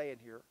what I'm saying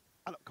here.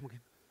 Come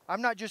again.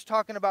 I'm not just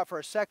talking about for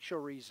a sexual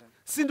reason.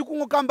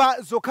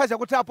 sindikungokamba zokhaza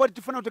kuti apo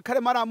tifuna kuti khale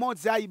mara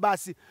amodzi ayi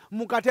basi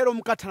mukatero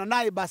mukathana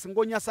naye basi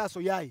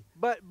ngonyasaso yayi.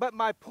 But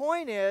my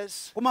point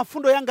is koma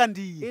fundo yanga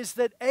ndiyi.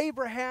 that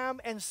Abraham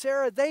and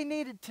Sarah, they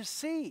needed to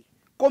see.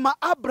 koma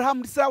Abraham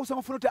ndi Sara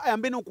amafuna kuti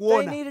ayambene They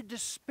kuona. needed to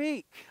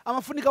speak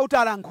amafunika kuti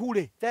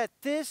alankhule. that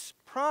this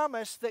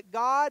promise that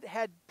God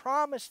had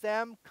promised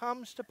them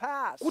comes to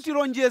pass. kuti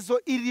lonjezo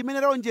ili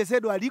limene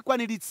lalonjezedwa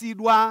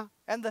likwaniritsidwa.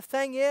 And the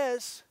thing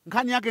is,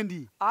 nkhani yake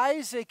ndi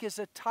Isaac is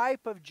a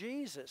type of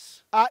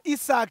Jesus.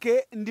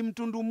 Isake ndi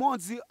mtundu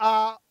umodzi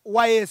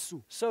wa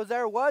Yesu. So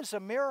there was a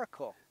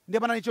miracle ndiye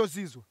panali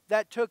chozizwa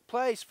that took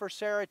place for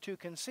Sarah to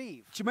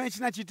conceive. chimene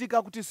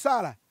chinachitika kuti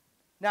Sara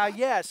Now,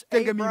 yes,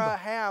 Tenge mimba.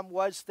 Abraham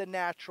was the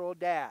natural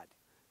dad.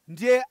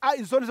 ndiye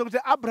zonse kuti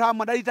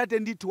Abrahamu adali tate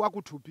ndithu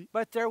wakuthupi.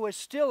 But there was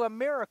still a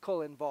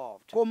miracle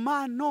involved.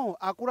 komano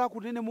akulu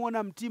akunene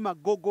muona mtima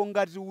gogo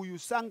ngati uyu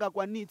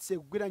sangakwanitse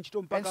kugwira ntchito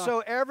And mpaka. so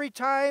every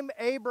time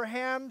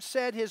Abraham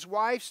said his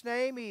wife's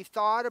name, he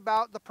thought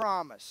about the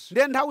promise.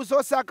 ndiye nthawi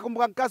zonse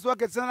akakumbuka mkazi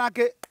wake dzina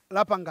lake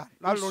la pangano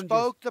la He lonjezo.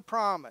 spoke the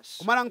promise.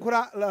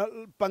 kumalankhula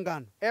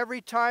pangano.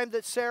 Every time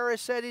that Sarah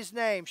said his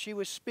name, she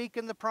was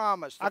speaking the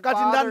promise. The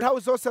akati nda Father,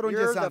 nthawi zonse you're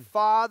the lonjezano.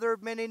 father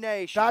of many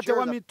nations. Tate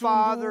wa You're the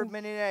father of mitundu.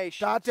 many nations.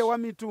 tate wa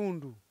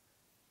mitundu.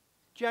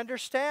 Do you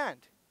understand?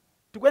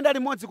 tikuyenda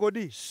limodzi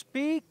kodi.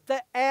 Speak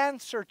the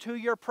answer to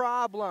your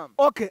problem.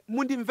 okay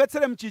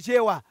mundimvetsere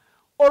mchichewa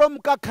olo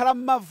mukakhala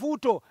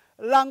m'mavuto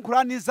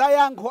lankhulani za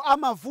yankho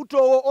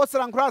amavutowo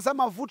osalankhula za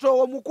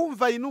mavutowo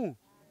mukumva inu.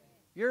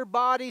 Your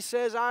body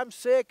says, I'm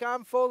sick,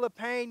 I'm full of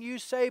pain. You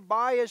say,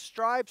 by his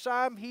stripes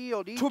I'm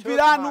healed. He took thupi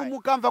lanu mine.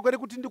 mukamva kwere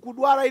kuti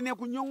ndikudwala ine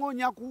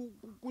kunyong'onya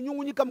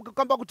kunyung'unyika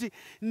mukamba kuti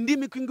ndi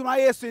mikwingwirima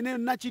ya Yesu ineyo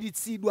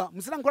nachiritsidwa.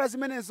 musilankhula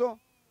zimenezo.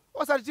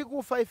 osati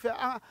tikufa ife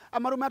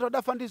amalume athu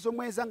adafa ndi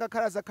zomwezi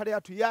angakhala zakhale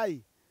athu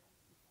yayi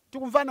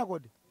tikumvana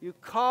kodi You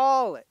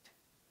call it.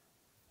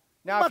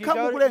 Now, if you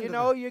Makhamu go,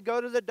 kulenga. you go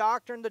to the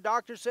doctor and the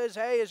doctor says,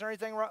 "Hey, is there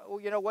anything wrong?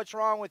 What's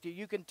wrong with you?"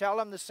 You can tell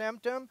them the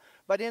symptom,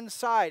 but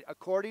inside,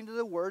 according to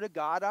the Word of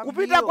God, I'm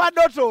kupita healed. kwa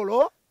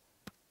dotolo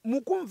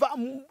mukumva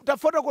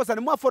tafotokoza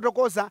ni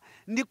mwafotokoza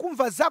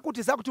ndikumva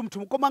zakuti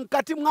mthumu koma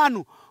mkati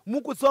mwanu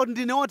mukudziwa kuti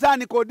ndine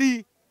otani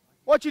kodi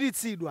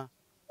ochiritsidwa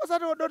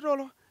osati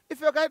dotolo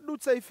ife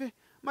kaidutsa ife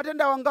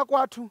matenda wanga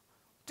kwathu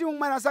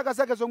timumwera zaka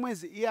zake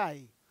zomwezi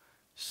iyayi.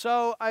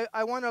 So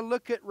I want to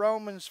look at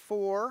Romans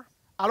 4,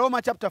 Aroma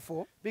chapter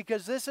 4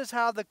 because this is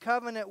how the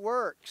covenant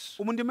works.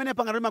 umu ndimene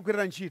pangano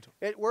limagwirira ntchito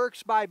It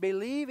works by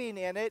believing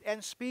in it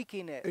and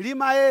speaking it.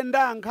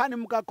 limayenda nkhani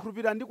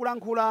mukakhulupirira ndi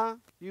kulankhula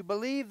You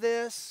believe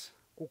this.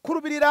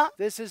 kukhulupirira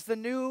This is the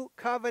new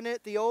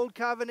covenant, the old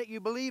covenant. You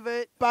believe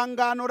it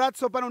pangano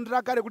latsopano ndi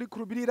lakale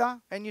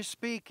kulikhulupirira and you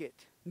speak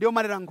it. ndiyo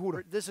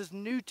malilankhula This is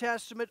New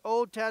Testament,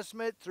 Old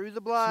Testament, through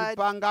the blood.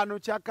 chipangano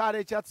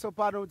chakale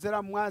chatsopano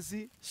kudzera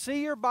mwazi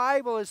See your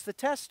Bible as the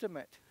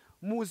testament.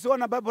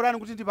 muziona baibulo lanu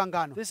kuti ndi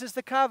pangano This is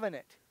the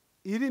covenant.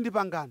 ili ndi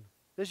pangano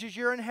This is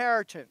your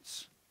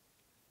inheritance.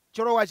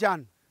 cholowa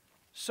chanu.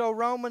 So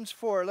Romans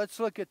 4, let's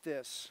look at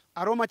this.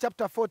 Aroma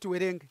chapter 4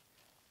 tiwerenge.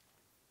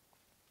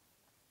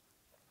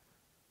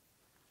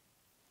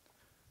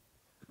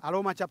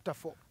 Aroma chapter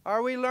 4.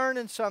 Are we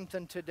learning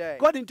something today?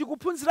 Kodi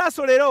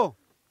tikuphunziranso lero?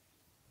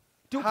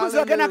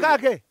 Tikuphunzira kena Hallelujah.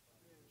 kake?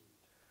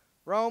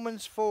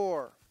 Romans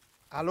 4.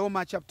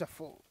 Aroma chapter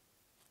 4.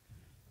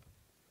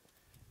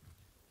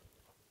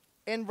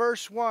 In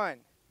verse 1,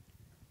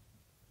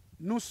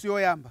 Nusu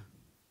yoyamba.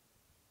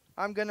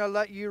 I'm going to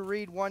let you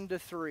read 1 to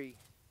 3.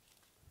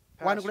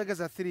 1 Pastor.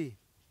 kulekeza 3.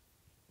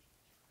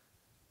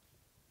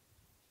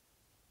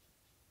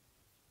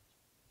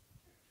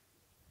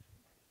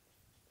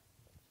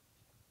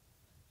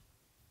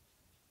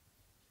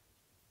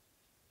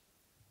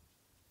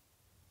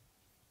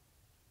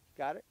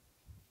 Got it?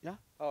 Yeah?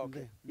 Oh, okay.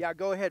 Okay. Yeah,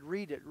 go ahead.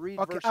 Read it. Read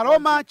Okay, verse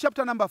Aroma 1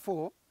 chapter number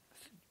 4,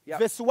 Yeah.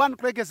 verse 1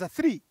 kulekeza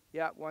 3.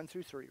 Yeah, 1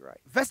 through 3, right.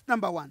 Verse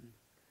number 1.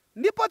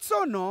 Ndipo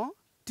tsono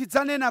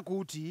tidzanena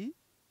kuti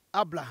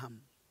Abrahamu,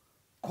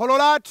 kholo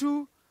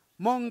lathu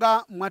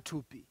monga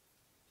mwathupi,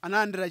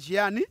 analandira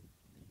chiyani?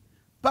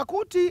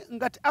 Pakuti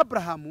ngati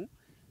Abrahamu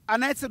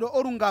anayetsedwa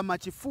olungama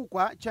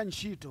chifukwa cha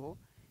ntchito,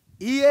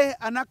 iye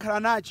anakhala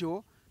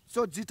nacho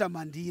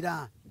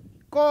chodzitamandira,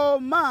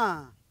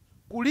 koma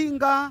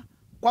kulinga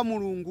kwa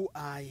Mulungu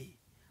ayi.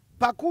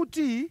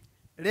 Pakuti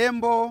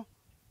lembo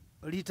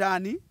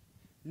litani,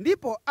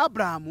 ndipo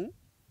Abrahamu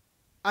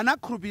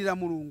anakhulupirira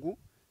Mulungu,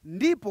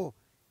 ndipo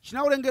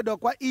chinawolengedwa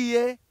kwa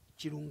iye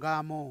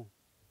chilungamo.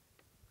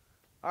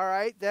 All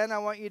right, then I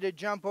want you to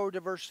jump over to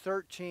verse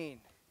 13.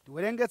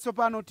 Tiwerenge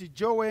tsopano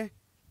tijowe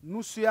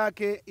nusu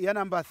yake ya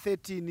namba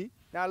 13.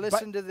 Now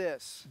listen to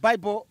this,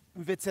 Bible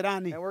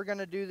mvetserani, and we're going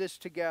to do this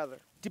together.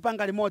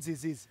 tipanga limodzi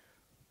izizi.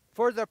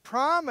 For the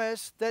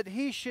promise that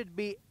he should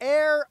be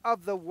heir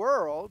of the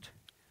world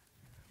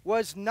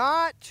was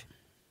not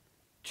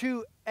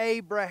to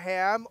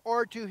Abraham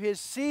or to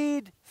his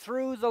seed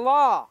through the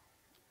law.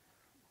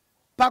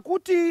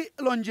 Pakuti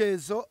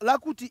lonjezo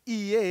lakuti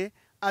iye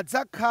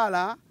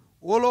adzakhala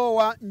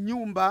wolowa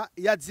nyumba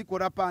ya dziko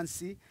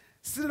lapansi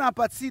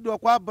silinapatsidwa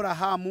kwa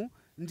Abrahamu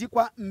ndi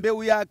kwa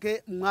mbewu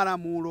yake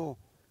mwalamulo,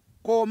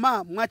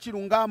 koma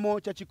mwachilungamo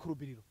cha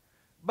chikhulupiriro.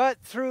 But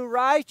through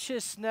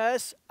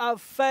righteousness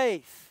of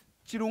faith.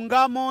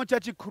 Chilungamo cha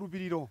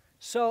chikhulupiriro.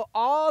 So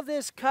all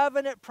this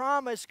covenant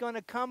promise going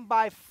to come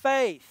by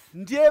faith.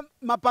 Ndiye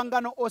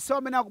mapangano onse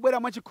amene akubwera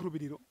mwa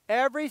chikhulupiriro.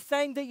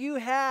 Everything that you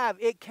have,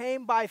 it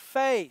came by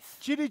faith.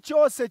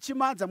 Chilichonse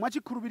chimadza mwa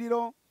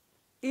chikhulupiriro.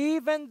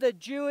 Even the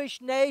Jewish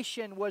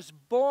nation was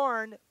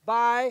born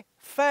by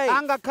faith.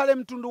 Angakhale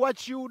mtundu wa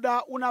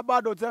Chiyuda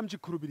unabadwa kudzera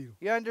mchikhulupiriro.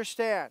 You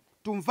understand?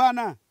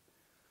 Tumvana?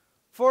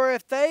 For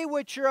if they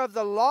which are of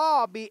the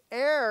law be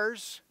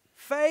heirs,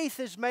 faith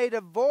is made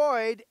of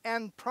void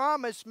and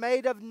promise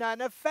made of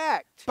none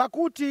effect.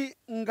 Pakuti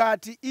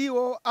ngati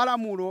iwo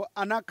alamulo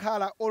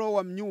anakhala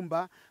olowa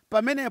mnyumba,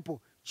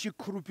 pamenepo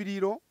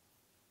chikhulupiriro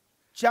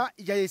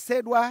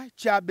chayesedwa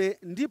chabe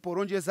ndipo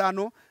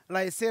lonjezano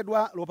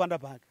layesedwa lopanda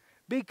pake.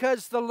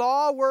 Because the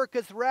law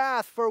worketh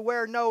wrath, for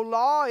where no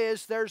law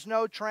is, there's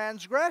no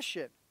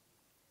transgression.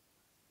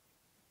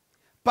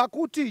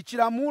 Pakuti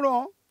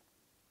chilamulo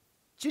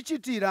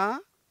chichitira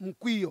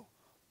mkwiyo,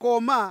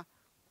 koma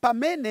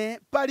pamene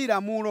pali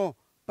lamulo,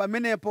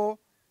 pamenepo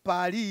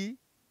pali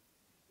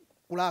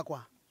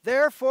kulakwa.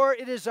 Therefore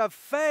it is of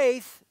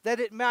faith that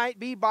it might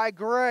be by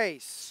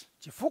grace.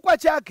 Chifukwa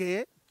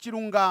chake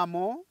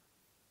chilungamo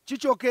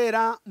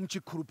chichokera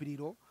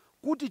mchikhulupiriro,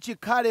 kuti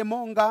chikhale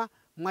monga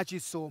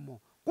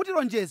mwachisomo, kuti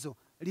lonjezo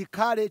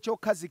likhale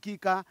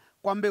chokhazikika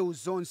kwa mbewu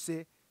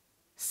zonse,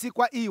 si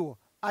kwa iwo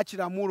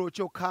achilamulo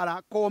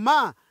chokhala,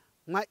 koma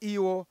mwa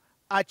iwo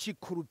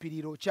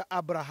achikhulupiriro cha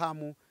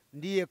Abrahamu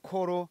ndiye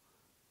kholo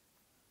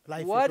la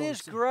ife What is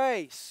tonse.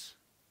 grace?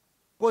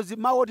 Kozi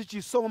mawu oti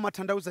chisomo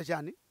matanthauza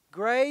chani?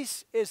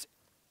 Grace is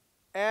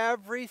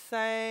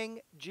everything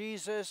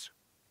Jesus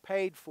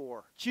paid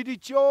for.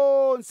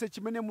 chilichonse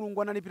chimene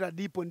mulungu analipira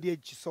dipo ndiye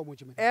chisomo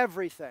chimene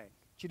Everything.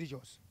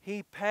 chilichonse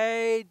He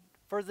paid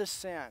for the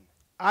sin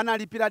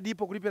analipira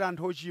dipo kulipira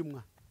anthu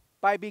ochimwa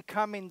by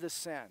becoming the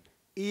sin.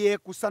 iye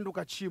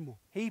kusanduka tchimo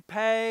He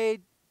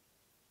paid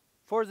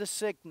for the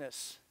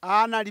sickness.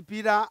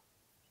 analipira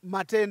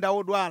matenda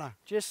odwala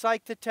Just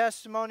like the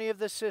testimony of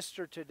the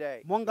sister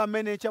today. monga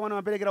mmene chamwana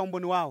maperekera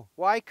umboni wawo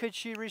Why could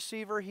she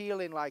receive her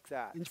healing like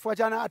that? nchifukwa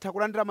chana atha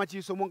kulandira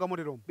machiso monga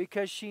moteromo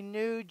Because she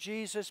knew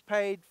Jesus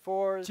paid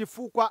for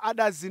chifukwa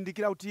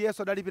adazindikira kuti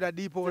yesu adalipira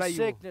dipo la the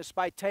iwo sickness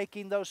by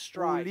taking those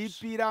stripes.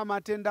 kulipira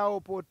matendawo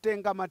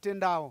potenga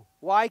matendawo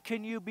Why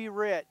can you be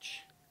rich?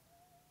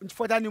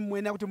 nchifukwa chani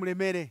mmwene kuti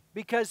mulemere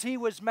Because he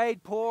was made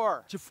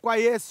poor, chifukwa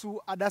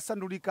yesu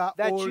adasandulika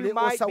that you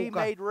might be osauka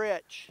made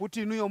rich.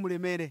 kuti inuyo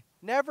mulemere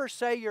Never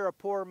say you're a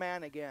poor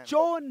man again.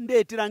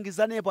 chonde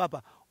tilangizanepo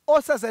apa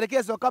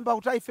osazerekeza kamba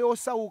kuti ife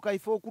osauka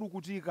ife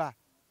okulukutika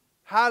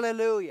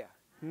Hallelujah.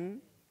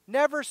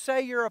 Never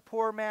say you're a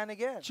poor man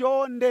again.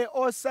 chonde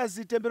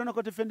osazitemberana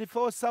kuti ife ndife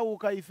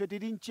osauka ife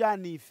tili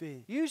nchani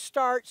ife You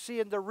start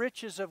seeing the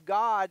riches of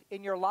God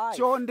in your life.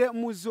 chonde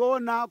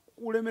muziona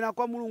kulemera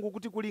kwa mulungu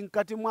kuti kuli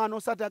mkati mwanu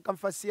osati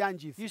akamfasi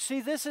yanji ife You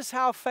see, this is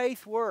how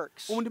faith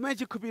works. umu ndimene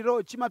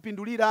chikhulupiriro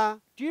chimapindulira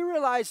Do you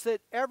realize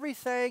that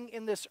everything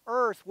in this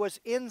earth was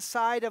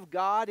inside of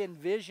God in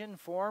vision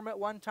form at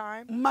one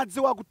time?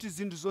 mmadziwa kuti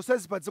zinthu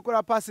zonsezi pa dziko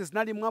lapansi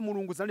zinali mwa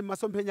mulungu zinali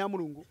m'masomphenya a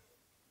mulungu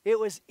It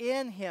was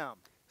in him.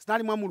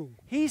 zinali mwa mulungu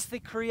He's the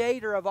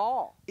creator of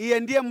all. iye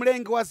ndiye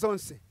mlengi wa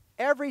zonse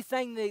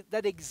Everything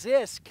that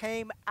exists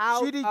came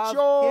out of him.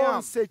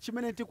 chilichonse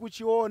chimene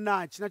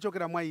tikuchiona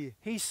chinachokera mwa iye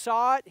He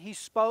saw it, he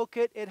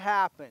spoke it, it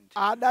happened.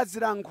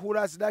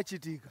 adazilankhula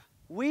zidachitika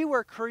We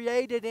were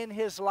created in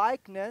his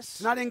likeness.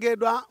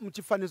 tinalengedwa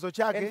mchifanizo In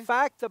chake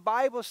fact, the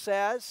Bible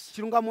says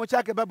chilungamo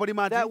chake baibo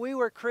limati that we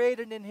were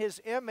created in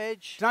his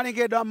image.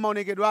 tinalengedwa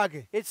m'maonekedwe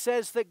ake It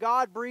says that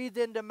God breathed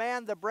into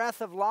man the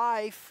breath of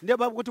life. ndiye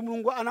baibo kuti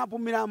mulungu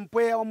anapumira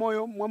mpweya wa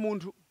moyo mwa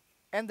munthu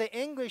And the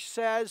English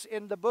says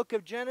in the book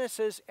of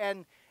Genesis,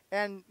 and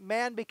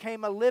man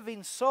became a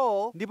living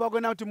soul. ndipo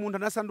akunena kuti munthu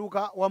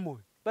anasanduka wamoyo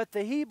But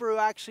the Hebrew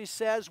actually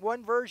says,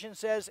 one version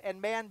says,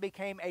 and man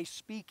became a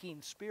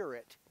speaking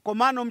spirit.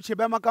 komano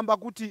mchebe amakamba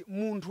kuti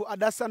munthu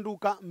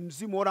adasanduka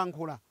mzimu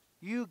wolankhula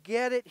You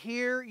get it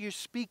here, you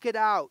speak it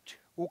out.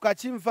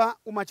 ukachimva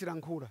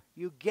umachilankhula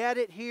You get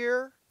it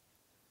here,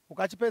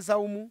 ukachipeza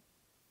umu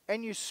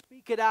and you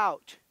speak it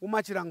out.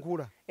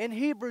 umachilankhula In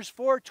Hebrews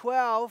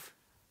 4:12,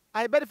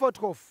 aibeti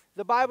 4:12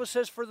 the Bible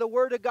says, for the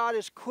word of God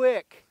is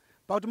quick,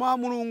 pakuti mawu a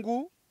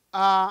mulungu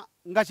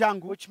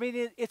ngachangu which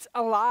means it's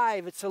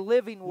alive, it's a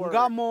living word,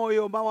 nga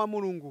moyo mawu a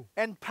mulungu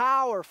and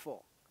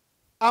powerful,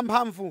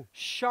 amphamvu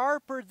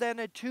sharper than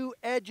a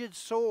two-edged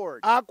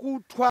sword.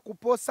 akuthwa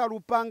kuposa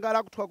lupanga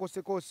lakuthwa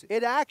konsekonse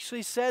It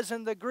actually says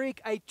in the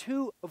Greek, a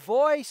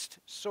two-voiced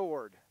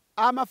sword.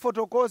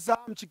 amafotokoza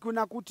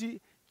mchikwina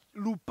kuti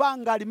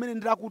lupanga limene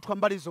ndilakuthwa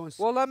mbali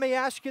zonse Well, let me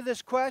ask you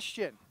this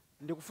question.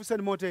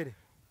 ndikufunseni motere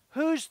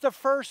Who's the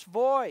first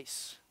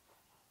voice?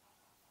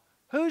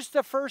 Who's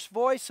the first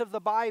voice of the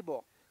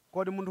Bible?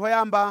 kodi munthu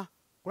woyamba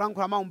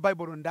kulankhula mawu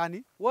m'baibulo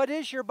ndani What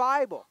is your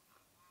Bible?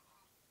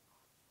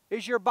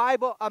 Is your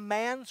Bible a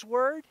man's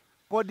word?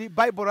 kodi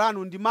baibulo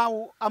lanu ndi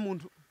mawu a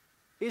munthu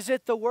Is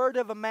it the word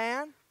of a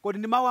man? kodi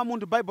ndi mawu a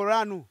munthu baibulo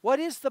lanu What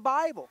is the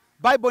Bible?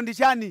 baibulo ndi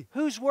chani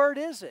Whose word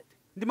is it?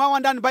 ndi mawu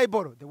andani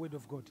baibulo the word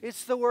of god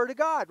It's the word of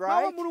God, mawu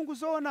a right? mulungu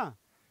zoona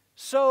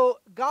So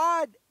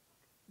God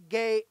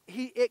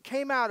it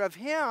came out of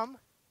him,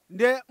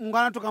 ndiye mulungu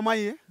anatuka mwa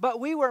iye but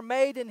we were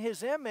made in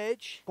his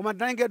image. koma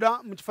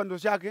tinalengedwa mchifanizo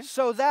chake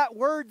So that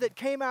word that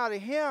came out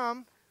of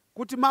him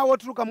kuti mawu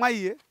otuluka mwa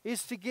iye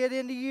is to get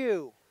into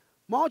you,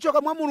 mawu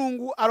ochoka mwa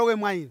mulungu alowe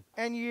mwa inu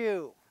and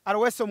you,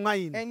 alowenso mwa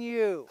inu and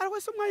you,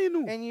 alowenso mwa inu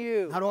and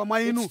you. nalowa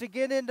mwa inu It's to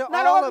get into all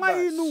nalowa of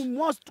mwa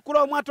inu us.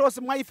 kulowa mwa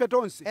tonse mwa ife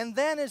tonse And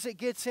then as it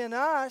gets in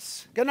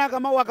us, kenaka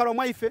mawu akalowa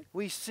mwa ife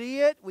we see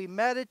it, we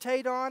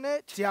meditate on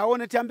it,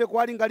 tiyaone tiyambe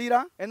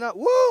kuwalingalira and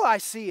woo, I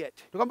see it.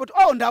 tikamba kuti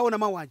ndaona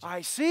mawu aja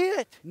I see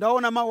it.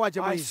 ndaona mawu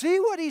aja mwa I ine see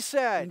what he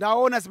said.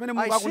 ndaona zimene I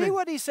mulungu see akunena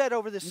what he said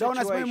over the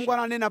ndaona zimene mulungu situation.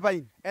 ananena pa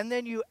ine And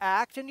then you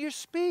act and you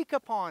speak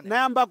upon it.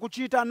 nayamba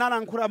kuchita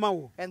nalankhula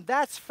mawu And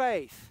that's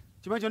faith.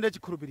 chimenecho ndiye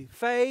chikhulupiriro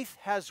Faith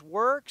has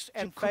works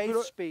and faith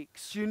Chikhulupiriro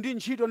speaks. chili ndi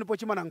ntchito ndipo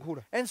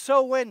chimalankhula And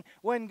so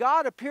when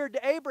God appeared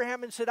to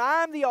Abraham and said,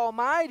 I'm the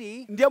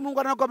Almighty, ndiye mulungu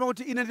anakamba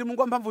kuti ine ndi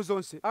mulungu wa mphamvu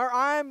zonse or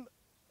I'm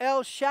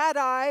El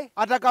Shaddai,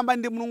 atakamba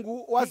ndi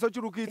mulungu wa he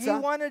zochulukitsa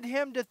wanted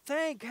him to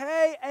think,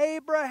 hey,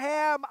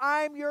 Abraham,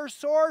 I'm your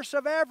source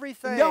of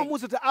everything. ndiye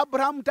amuwuza kuti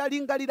abrahamu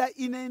talingalira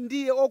ine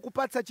ndiye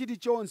okupatsa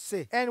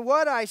chilichonse And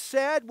what I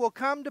said will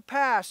come to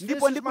pass. This ndipo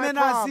is my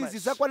ndikunena azizi promise.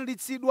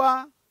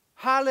 zakwaniritsidwa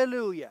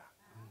Hallelujah.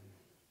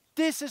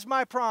 This is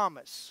my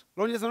promise.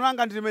 lonjezo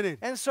langa ndi limeneli.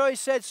 And so he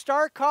said,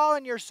 start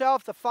calling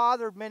yourself the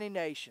father of many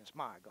nations.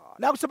 My God.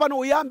 Nakuti pano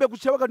uyambe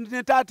kutcheweka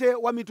ndine tate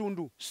wa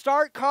mitundu.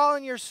 Start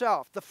calling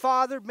yourself the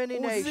father of many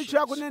nations.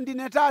 Uzitchera kuti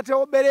ndine tate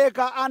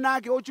obereka ana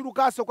ake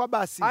ochulukanso kwa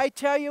basi. I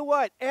tell you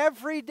what,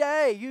 every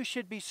day you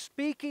should be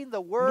speaking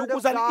the word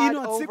of Ndikuzani God ino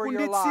over tsiku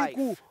your ndi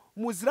tsiku life.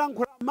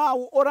 muzilankhula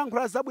mawu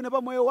olankhula zabwino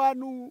pa moyo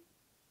wanu.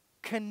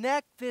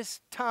 Connect this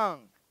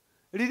tongue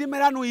Lilime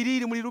lanu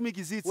ilili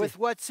mulilumikizitse. with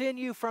what's in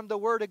you from the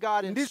word of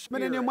God in Ndi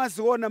zimene spirit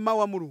mwaziona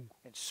mawu a Mulungu.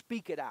 and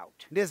speak it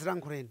out Ndiye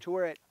zilankhuleni. to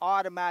where it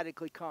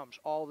automatically comes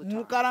all the time.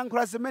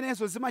 Mukalankhula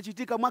zimenezo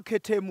zimachitika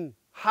mwakhethemu.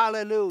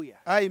 Hallelujah.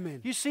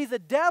 Amen. You see, the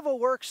devil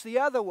works the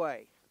other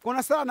way.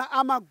 Kona Satana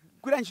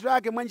amagwira ntchito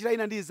yake mwa njira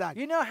ina ndi zake.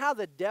 You know how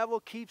the devil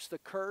keeps the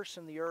curse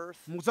in the earth?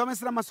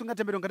 Mukuzomesera masunga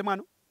temberero ngati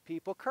mwanu.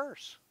 People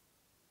curse.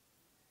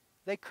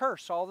 They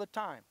curse all the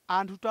time.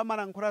 Anthu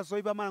tamalankhula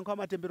zoyipa amalankhula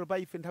matembero pa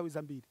ife nthawi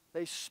zambiri.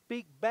 They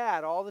speak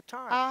bad all the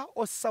time.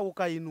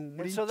 Osauka inu And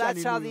muli so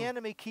that's how the mchani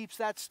enemy keeps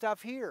that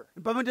stuff here.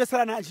 pamene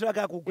Satana ntchito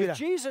yake akugwira. If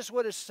Jesus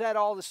would have said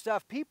all the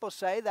stuff people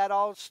say, that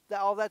all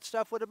that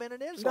stuff would have been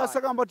in his life.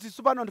 Ndasakamba kuti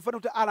tsopano ndifuna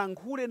kuti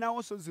alankhule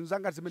nawonso zinthu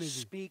zanga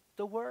zimenezi. Speak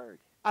the word.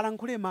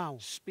 Alankhule mawu.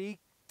 Speak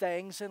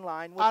things in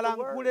line with the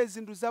Alankhule word.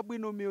 zinthu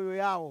zabwino miyoyo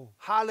yawo.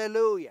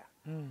 Hallelujah.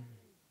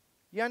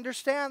 You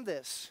understand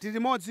this? Tili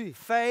limodzi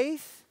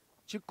Faith,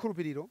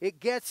 chikhulupiriro. it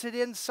gets it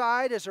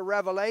inside as a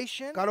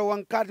revelation. Kalowa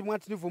mkati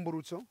mwati ni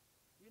vumbulutso.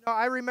 You know,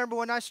 I remember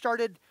when I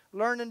started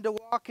learning to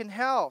walk in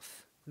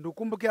health.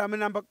 Ndikukumbukira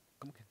amene amba.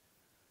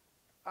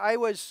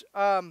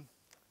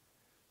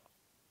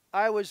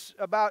 I was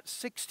about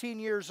 16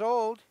 years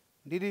old,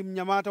 Ndili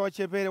mnyamata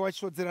wachepere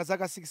wachisodzera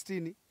zaka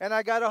 16. and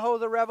I got a hold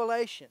of the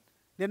revelation.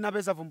 Ndiye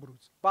ndinapeza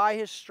vumbulutso. By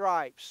his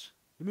stripes,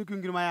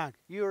 Imikwingwirima yake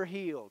you are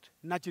healed.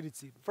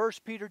 nachiritsidwa. 1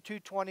 Peter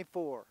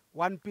 2:24.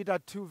 1 Peter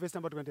 2 verse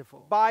number 24.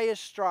 By his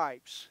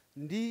stripes,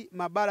 Ndi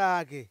mabala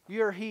ake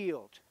you're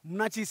healed.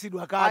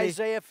 munachiritsidwa kale.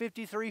 Isaiah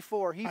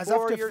 53:4. He Isaiah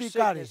bore your 53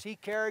 kale. sickness. He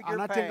carried your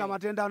Anatenga pain.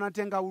 matenda,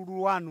 anatenga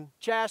ululu wanu.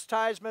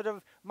 Chastisement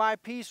of my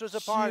peace was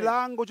upon him.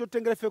 Chilango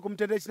chotengera ife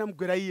kumtendere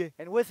chinamugwera iye.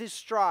 And with his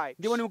stripes,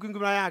 Ndipo ni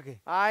mikwingwirima yake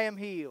I am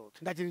healed.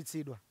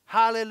 ndachiritsidwa.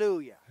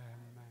 Hallelujah.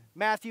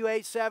 Matthew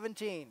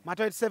 8:17.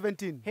 Matthew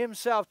 8:17.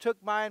 Himself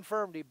took my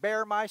infirmity,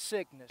 bare my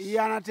sickness. Iye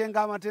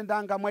anatenga matenda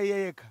anga mwa iye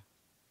yekha.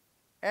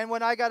 And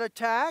when I got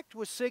attacked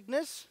with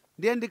sickness,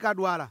 Ndiye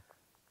ndikadwala.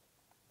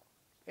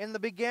 in the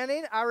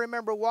beginning, I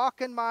remember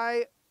walking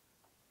my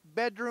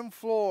bedroom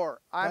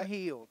floor. I'm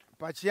healed.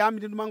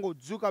 Pachiyambi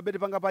ndimangodzuka bedi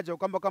panga paja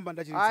kukamba I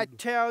ndachiritsidwa.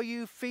 tell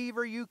you,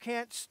 fever, you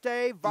can't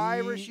stay.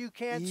 Virus, you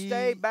can't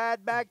stay.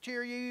 Bad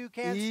bacteria, you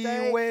can't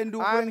stay. Iwe I'm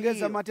ndikulengeza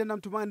healed. matenda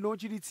mtumani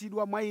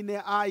nochiritsidwa mwa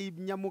ine ayi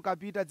nyamuka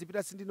pita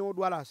zipita sindine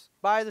odwalaso.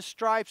 By the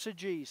stripes of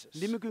Jesus.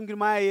 Ndi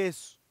mikwingwirima ya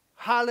Yesu.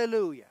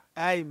 Hallelujah.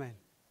 Amen.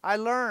 I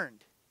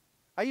learned.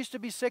 I used to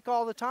be sick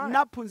all the time.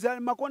 Naphunzira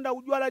makonda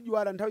udwala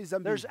nthawi There's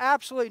zambiri.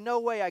 absolutely no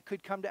way I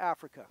could come to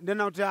Africa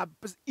Ndena kuti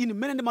ine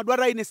mmene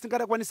ndimadwala ine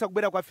sindingatakwanisa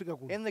kubwera ku Africa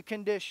kuno. in the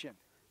condition.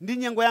 Ndi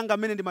nyengo yanga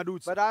mmene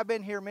ndimadutsa. But I've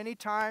been here many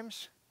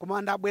times,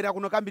 Koma ndabwera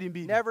kuno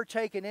kambirimbiri. never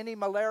taken any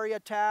malaria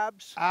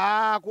tabs.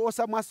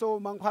 Kuosa mwaso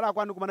mankhwala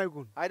kwanu kumanayi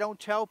kuno. I don't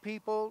tell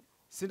people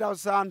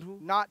Sindausa anthu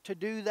not to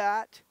do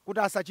that, kuti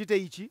asachite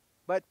ichi.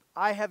 but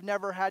I have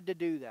never had to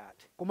do that.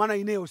 Komana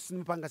ineyo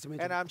sindipanga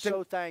And I'm chimene.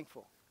 so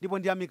thankful. Ndipo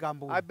ndiyamika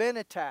Ambuye. I've been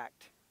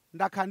attacked,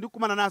 Ndakhala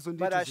ndikumana nazo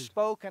but I ndithu.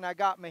 spoke and I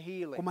got my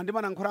healing. Koma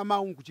ndimanankhula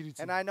mawu And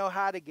nkuchiritsidwa. I know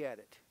how to get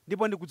it.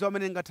 Ndipo ndikudziwa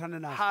mmene ndingathane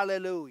nazo.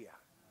 Hallelujah.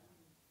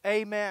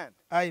 Amen.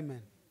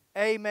 Amen.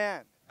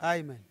 Amen.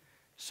 Amen.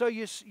 So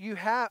you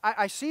have,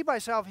 I see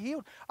myself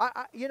healed.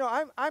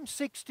 I'm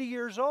 60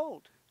 years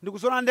old.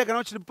 Ndikuzoona ndeka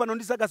nochiti pano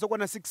ndi zaka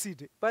zokwana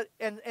 60. But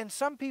and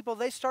some people,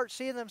 they start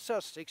seeing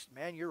themselves, 60,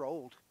 man, you're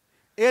old.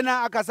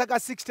 Ena akazaka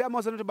 60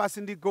 amauzana kuti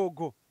basi ndi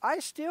gogo. I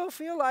still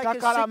feel like a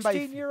Takalamba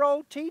ife.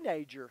 16-year-old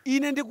teenager.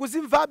 Ine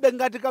ndikuzimvabe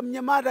ngati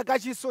kamnyamata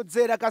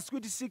kachisodzera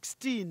kasikuti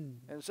 16.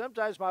 And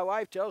sometimes my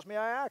wife tells me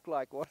I act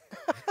like one.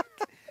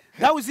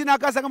 Nthawi zina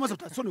akazi akamaza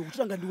kuti asone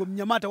kuchita ngati ndiwe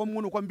mnyamata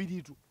wamng'ono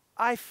kwambiritu.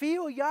 I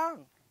feel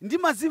young.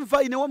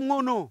 Ndimazimva ine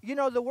wamng'ono. You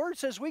know, the word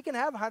says we can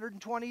have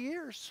 120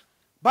 years.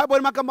 Bible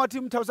limakamba kuti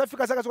mthawi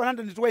zafika zaka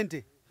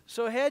 120.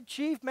 So head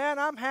chief, man,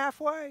 I'm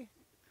halfway.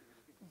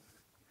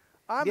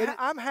 Ndiye-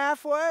 I'm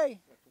halfway.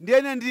 Ndiye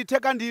ine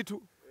nditheka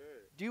ndithu.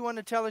 Do you want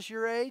to tell us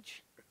your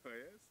age? Yes,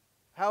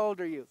 How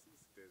old are you?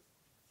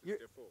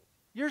 64.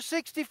 You're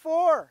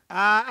 64.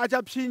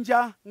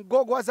 Achapsinja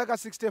mgogo wa zaka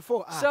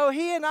 64. So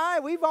he and I,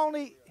 we've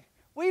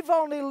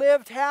only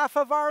lived half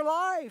of our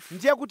life.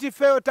 Ndiye kuti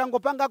ifeyo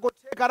tangopanga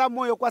kotheka la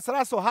moyo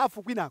kwasalanso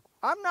hafu kwinako.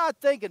 I'm not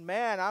thinking,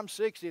 man, I'm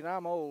 60 and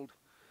I'm old.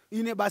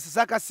 Ine basi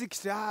zaka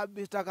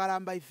 60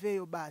 takalamba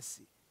ifeyo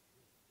basi.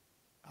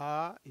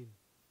 Ine.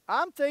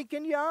 I'm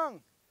thinking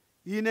young.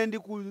 Ine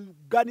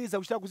ndikuganiza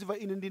kuchita kuziva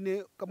ine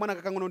ndine kamwana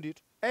kakang'ono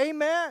ndithu.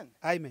 Amen.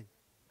 Amen.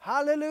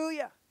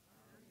 Hallelujah.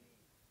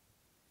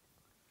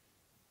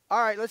 All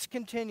right, let's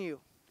continue.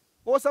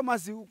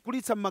 Osamazi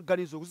kulitsa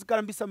m'maganizo,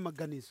 kuzikalambisa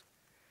m'maganizo.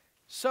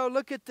 So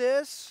look at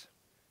this.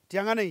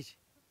 Tiyang'ane ichi.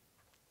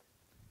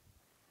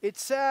 It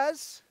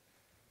says,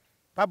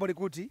 Bible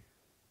likuti,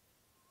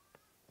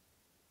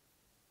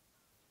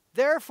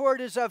 therefore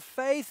it is of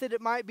faith that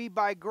it might be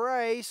by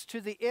grace,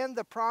 to the end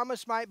the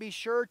promise might be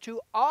sure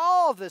to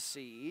all the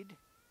seed.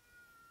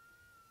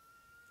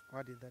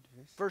 what is that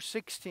verse? Verse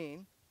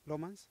 16.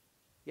 Romans?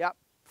 Yep,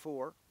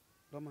 4.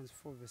 Romans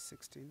 4 verse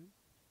 16.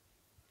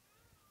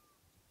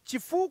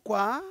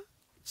 Chifukwa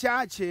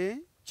chache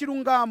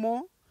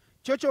chilungamo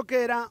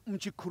chochokera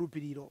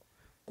mchikhulupiriro,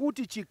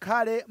 kuti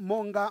chikhale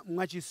monga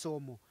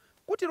mwachisomo,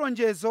 kuti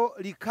lonjezo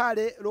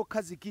likhale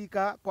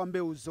lokhazikika kwa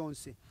mbewu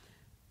zonse,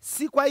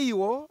 si kwa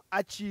iwo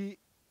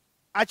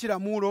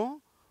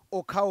achilamulo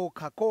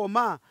okhaokha,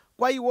 koma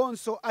kwa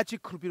iwonso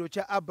achikhulupiriro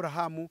cha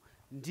Abrahamu,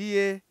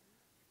 ndiye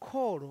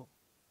kholo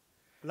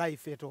la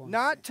ife tonse.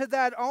 Not to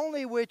that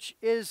only which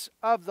is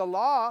of the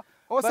law,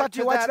 but Osati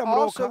to that wachilamulo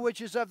also okha, which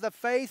is of the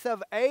faith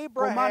of komano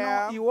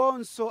Abraham.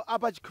 iwonso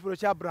apa chikhulupiriro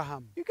cha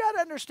Abrahamu. You got to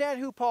understand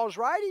who Paul's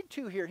writing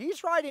to here.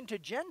 He's writing to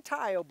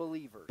Gentile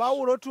believers.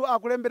 Paulo tu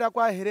akulembera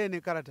kwa Ahelene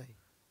kalata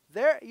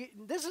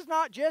iyi. This is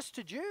not just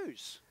to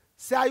Jews.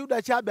 Si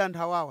Ayuda chabe anthu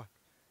awawa.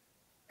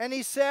 And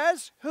he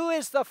says, who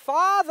is the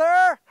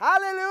Father,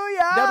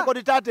 hallelujah, Ndati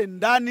kuti tate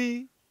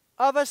ndani,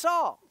 of us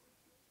all.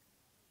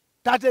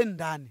 tate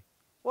ndani.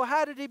 Well,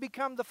 how did he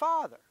become the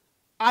Father?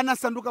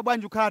 Anasanduka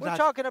bwanji kukhala We're tate.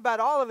 talking about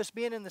all of us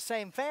being in the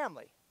same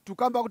family.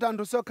 Tukamba kuti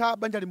anthu sokha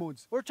banja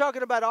limodzi. We're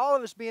talking about all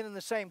of us being in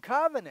the same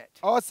covenant.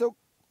 Onse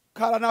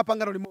kukhala na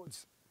pangano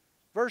limodzi.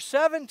 Verse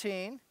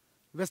 17,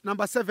 Verse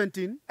number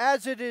 17.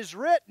 as it is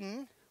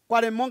written,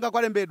 Monga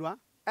kwalembedwa,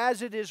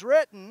 as it is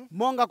written,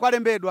 monga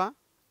kwalembedwa,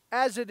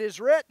 as it is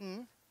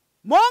written.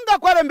 monga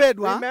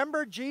kwalembedwa.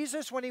 Remember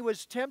Jesus when he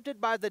was tempted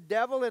by the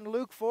devil in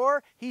Luke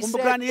 4? He said,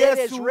 Kumbukirani it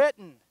is Yesu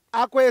written.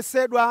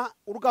 akuyesedwa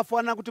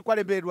ulukafwana kuti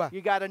kwalembedwa.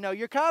 You got to know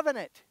your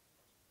covenant.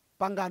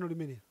 Pangano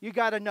limene. You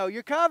got to know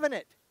your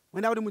covenant.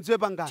 Mwena kuti mudziwe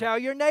pangano. Tell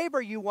your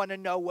neighbor you want to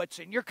know what's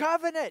in your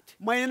covenant.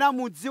 Mwena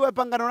mudziwe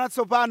pangano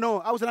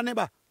latsopano. Awuzana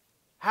neighbor.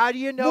 How do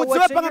you know Mudziwe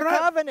what's in your pangano la-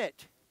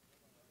 covenant?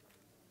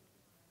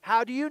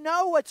 How do you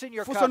know what's in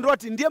your Funso covenant?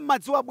 ndoti ndiye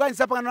mmadziwa bwanji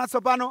za pangano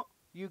latsopano.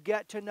 You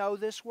get to know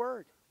this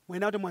word.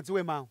 Mwena kuti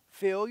mwadziwe mawu.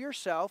 Fill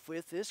yourself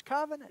with this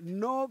covenant.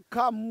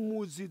 Nokha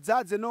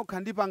muzidzadze nokha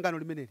ndi pangano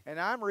limeneli. And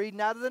I'm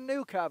reading out of the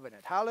new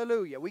covenant.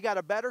 Hallelujah. We got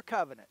a better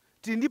covenant.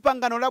 Tili ndi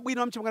pangano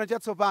labwino mchipangano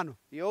chatsopano.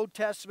 The Old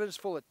Testament is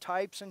full of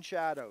types and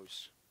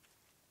shadows.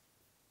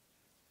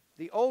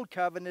 The Old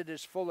Covenant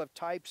is full of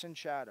types and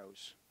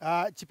shadows.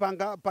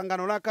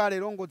 Pangano lakale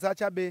longodza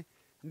chabe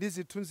ndi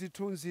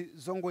zithunzithunzi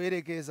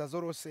zongoyerekeza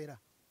zolosera.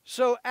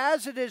 So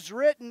as it is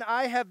written,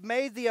 I have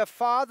made thee a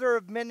father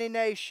of many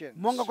nations.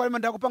 Monga kwalema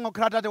ndakupanga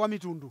kukhala tate wa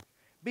mitundu.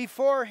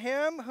 Before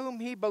him whom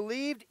he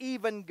believed,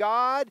 even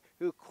God,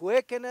 who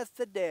quickeneth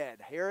the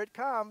dead. Here it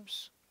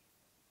comes.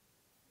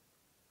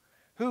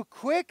 Who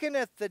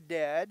quickeneth the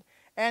dead,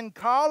 and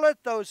calleth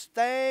those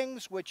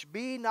things which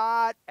be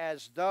not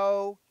as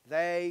though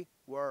they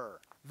were.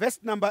 Verse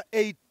number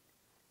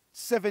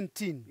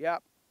 17.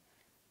 Yep.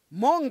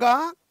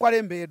 Monga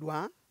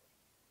kwalembedwa,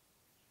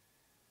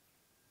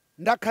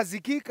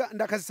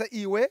 ndakhazisa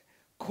iwe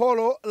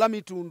kholo la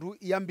mitundu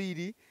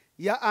yambiri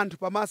ya anthu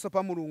pamaso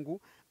pa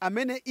Mulungu,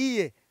 amene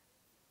iye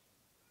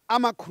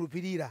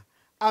amakhulupirira,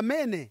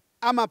 amene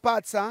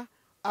amapatsa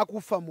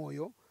akufa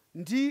moyo,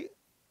 ndi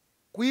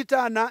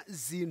kuyitana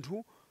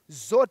zinthu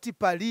zoti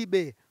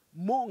palibe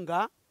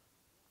monga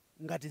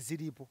ngati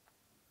zilipo.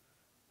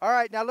 All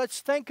right, now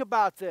let's think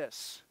about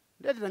this.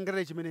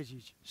 Ndatitangerere chimene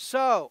chichi.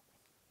 So,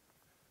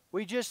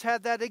 we just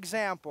had that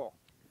example.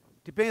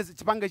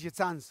 Tipange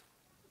chitsanzo.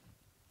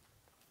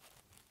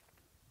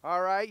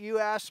 All right, you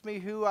asked me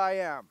who I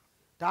am.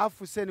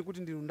 Taafuseni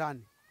kuti ndinu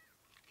ndani.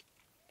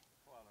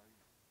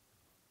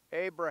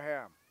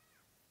 Abraham.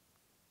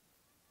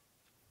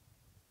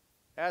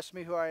 Ask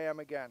me who I am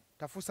again.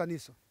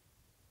 Tafusaniso.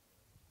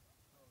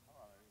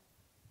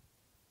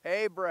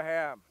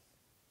 Abraham.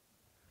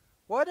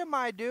 What am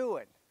I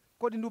doing?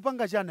 Kodi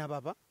ndupanga chani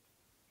apapa?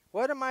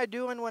 What am I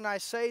doing when I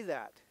say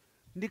that?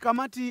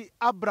 Ndikamati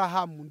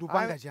Abrahamu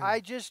ndupanga I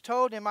chani. just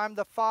told him I'm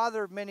the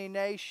father of many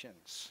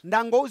nations,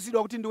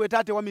 Ndangouzidwa kuti ndiwe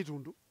tate wa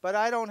mitundu, but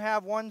I don't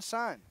have one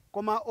son.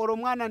 koma olo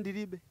mwana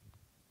ndilibe.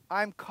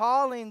 I'm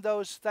calling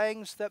those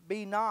things that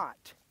be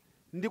not.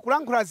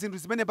 Ndikulankhula zinthu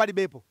zimene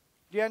palibepo.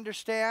 Do you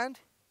understand?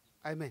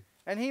 Amen.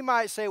 And he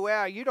might say,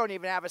 well, you don't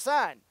even have a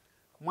son.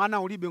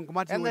 Mwana ulibe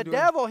nkumati And iwe the ndiwe.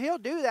 devil, he'll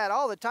do that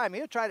all the time.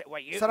 He'll try to,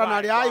 well, you, Satana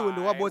ali ayi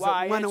wendo why, wabodza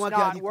mwana it's wake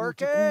not ali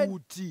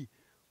working.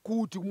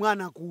 kuti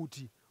mwana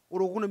kuti.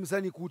 Olo kuna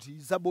misani kuti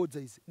zabodza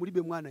izi.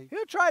 Mulibe mwana izi.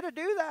 He'll try to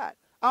do that.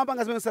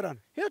 Amapanga zimene Satana.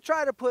 He'll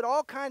try to put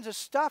all kinds of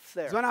stuff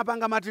there Zimene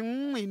apanga mati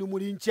inu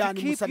muli to nchani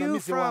keep you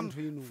musanamise wanthu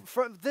inu.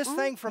 from this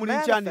thing from Muli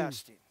nchani?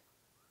 manifesting.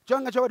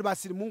 Chonga choti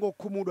basi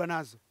mungokhumudwa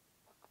nazo.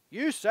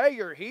 You say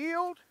you're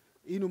healed,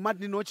 Inu mati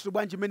ndinochita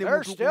bwanji mene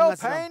there's munthu still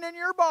kungasira. pain in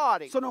your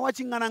body. Sono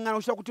waching'anang'ana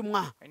uchita kuti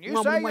And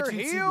you say you're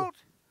healed,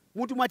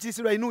 muti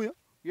mwachiritsidwa inuyo.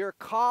 you're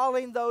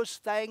calling those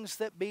things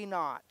that be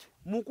not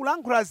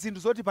Mukulankhula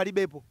zinthu zoti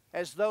palibepo.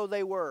 as though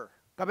they were.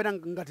 kapena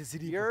ngati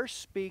zilipo. You're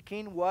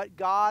speaking what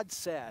God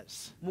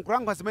says.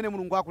 Mukulankhula zimene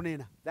Mulungu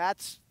akunena.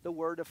 That's the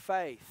word of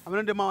faith.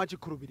 Amene ndi mawu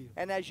achikhulupiriro.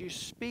 And as you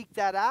speak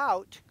that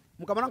out,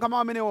 Mukamalankhula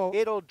mawu amenewo,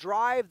 it'll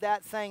drive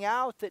that thing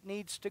out that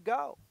needs to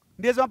go.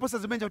 ndiye zimaposa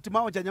zimene kuti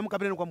mawu chanyamuka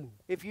pamene kwa Mulungu.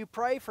 If you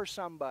pray for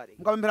somebody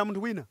Mukapemphera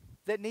munthu wina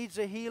that needs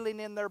a healing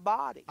in their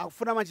body,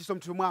 akufuna machiso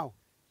mthupi mwawo,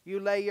 you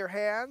lay your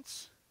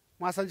hands,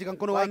 mwasanjika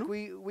mkono like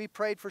wanu. we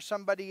prayed for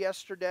somebody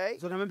yesterday.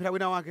 Zona pemphera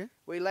wina wake,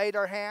 We laid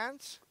our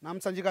hands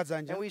namsanjika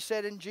dzanja. and we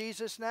said, in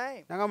Jesus'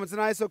 name, Nanga mu dzina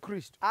la Yesu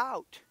Khristu,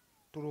 out.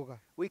 tuluka.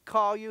 We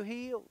call you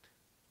healed.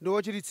 Ndi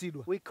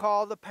wochiritsidwa. We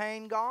call the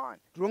pain gone.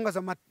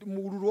 Tulongaza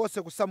ululu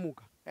wonse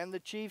kusamuka. And the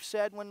chief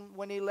said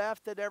when he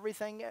left that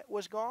everything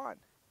was gone.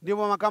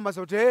 Ndipo makamba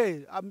sauti,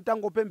 hey,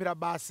 mtangopemphera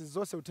basi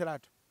zonse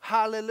utheratu.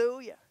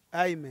 Hallelujah.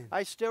 Amen.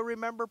 I still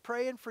remember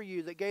praying for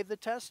you that gave the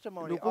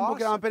testimony.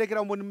 Ndikumbukira Awesome.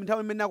 maperekera umboni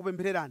nthawi imene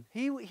nakupemphererani.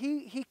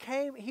 He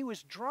came, he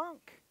was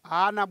drunk.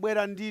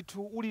 Anabwera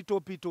ndithu uli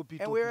topi.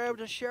 And we were able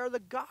to share the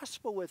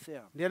gospel with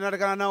him. Ndiye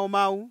anatekana nawo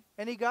mawu.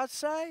 And he got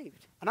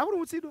saved.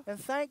 Anapulumutsidwa. And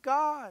thank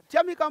God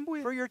Chiyamika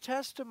Ambuye for your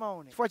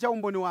testimony. chifukwa cha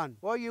umboni wanu.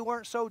 Well, you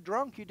weren't so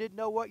drunk you didn't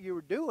know what you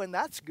were doing.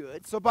 That's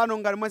good. Tsopano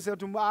ngati mwese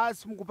kuti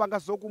simukupanga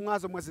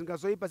zokumwazo mwazinga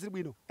zoyipa zili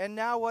bwino. And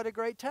now what a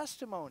great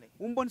testimony.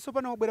 Umboni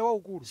tsopano wabwera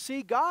waukulu.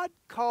 See, God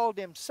called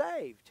him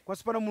saved. Kwa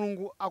tsopano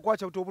Mulungu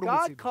akuacha kuti God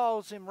upulumutsidwa.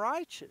 calls him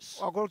righteous.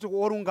 Akuti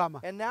worungama.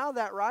 And now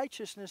that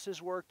righteousness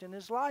has worked in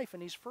his life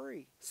and he's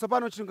free.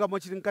 Tsopano chilungamo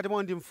chili mkati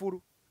mwawo ndi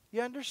mfulu.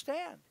 You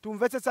understand?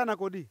 Tumvetsetsana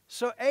kodi.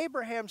 So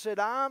Abraham said,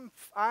 I'm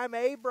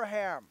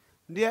Abraham.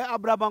 Ndiye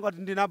Abrahamu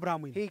angati ndine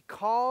Abrahamu ine. He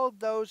called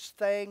those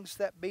things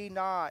that be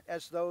not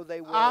as though they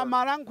were.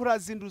 Amalankhula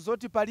zinthu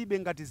zoti palibe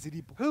ngati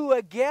zilipo. Who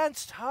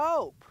against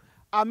hope?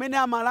 Amene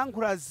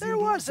amalankhula There zinthu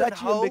za wasn't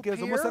hope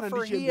chiyembekezo here mosana for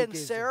ndi he and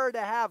chiyembekezo. Sarah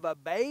to have a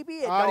baby.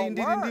 It Ali don't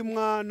ndili ndi work.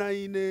 mwana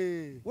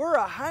ine. We're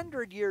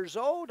 100 years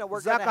old and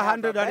we're going to Zaka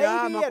have a 100 ali baby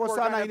and we're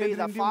amakosana going to ine be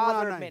the ndili ndi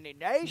father of mwana. many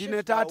nations.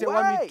 Ndine tate No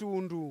wa way.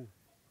 mitundu.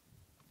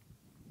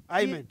 Do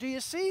you, Amen. do you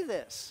see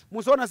this?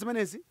 Musaona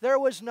zimenezi? There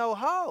was no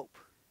hope.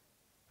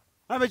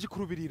 Anabe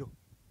chikhulupiriro.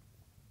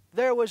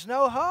 There was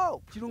no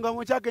hope.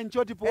 Chilungamo chake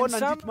nchoti And poona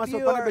some ndithu of maso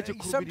you panabe are,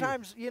 chikhulupiriro.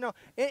 sometimes, you know,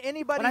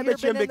 anybody Panabe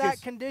here been in that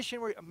chiyembekezo.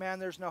 condition where, man,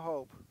 there's no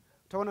hope.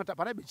 Taona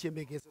panabe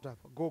chiyembekezo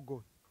tapa.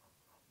 Go.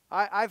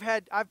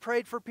 I've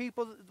prayed for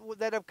people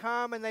that have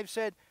come and they've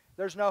said,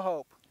 there's no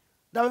hope.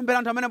 Ndapemphera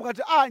anthu amene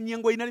amati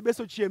nyengo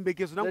inalibenso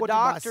chiyembekezo The nangoti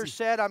doctor basi.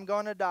 said, I'm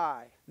going to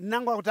die.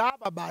 Nango kuti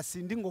apa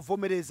basi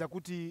ndingovomereza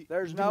kuti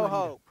There's no ndimwalira.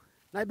 hope.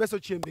 Nalibenso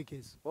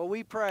chiyembekezo. Well,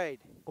 we prayed.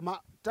 Koma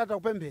tata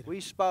kupemphera,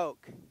 We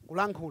spoke.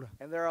 kulankhula.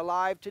 And they're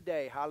alive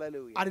today.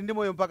 Hallelujah. Ali ndi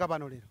moyo mpaka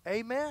pano lero.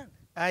 Amen.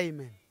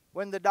 Amen.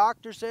 When the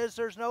doctor says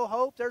there's no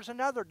hope, there's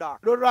another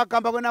doctor. Lero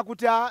akamba kwena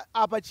kuti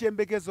apa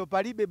chiyembekezo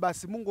palibe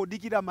basi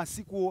mungodikira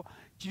masikuwo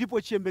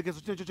chilipo chiyembekezo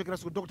chino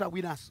chochokeranso ku dokta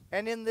kwinaso.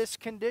 And in this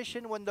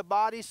condition, when the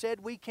body said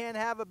we can't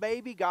have a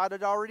baby, God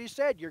had already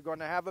said you're going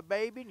to have a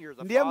baby and you're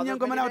the Ndiye father of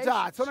mnyengo many amene kuti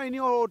nations. tsono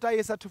iniwo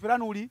tayesa thupi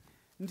lanuli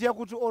ndiye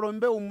kuti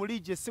olombe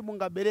umulije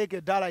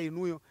simungabereke dala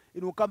inuyo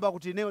inu ukamba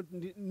kuti ineyo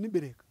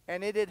nibereka.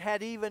 And it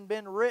had even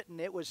been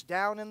written, it was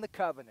down in the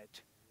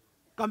covenant.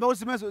 Kamba kuti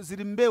zimenezo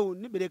zili mbewu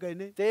nibereka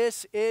ine.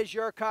 This is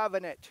your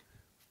covenant.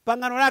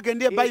 Pangano lake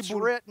ndiye It's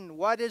Bible. written.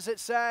 What does it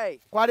say?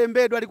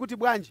 Kwalembedwa likuti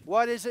bwanji?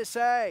 What does it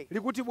say?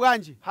 Likuti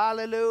bwanji?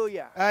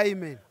 Hallelujah.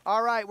 Amen.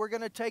 All right, we're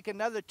going to take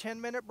another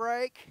 10-minute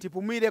break,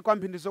 Tipumire kwa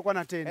mphindi zokwana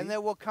and 10.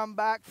 then we'll come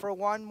back for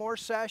one more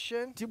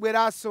session.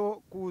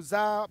 Tibweraso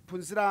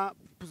kuzaphunzira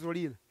phunziro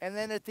lina. And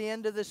then at the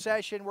end of the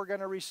session, we're going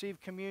to receive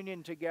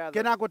communion together.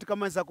 Kenako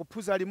tikamaliza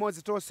kuphunzira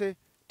limodzi tonse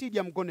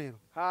tidya mgonero.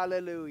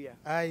 Hallelujah.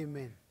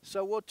 Amen.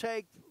 So we'll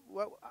take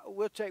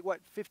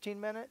what 15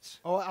 minutes?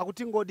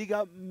 Akuti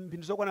ngodika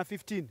mphindi zokwana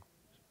 15.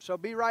 So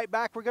be right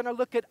back. We're going to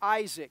look at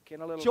Isaac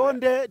in a little bit.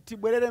 Chonde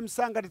tibwerere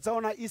msanga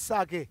tidzaona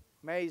Isake.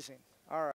 Amazing. All right.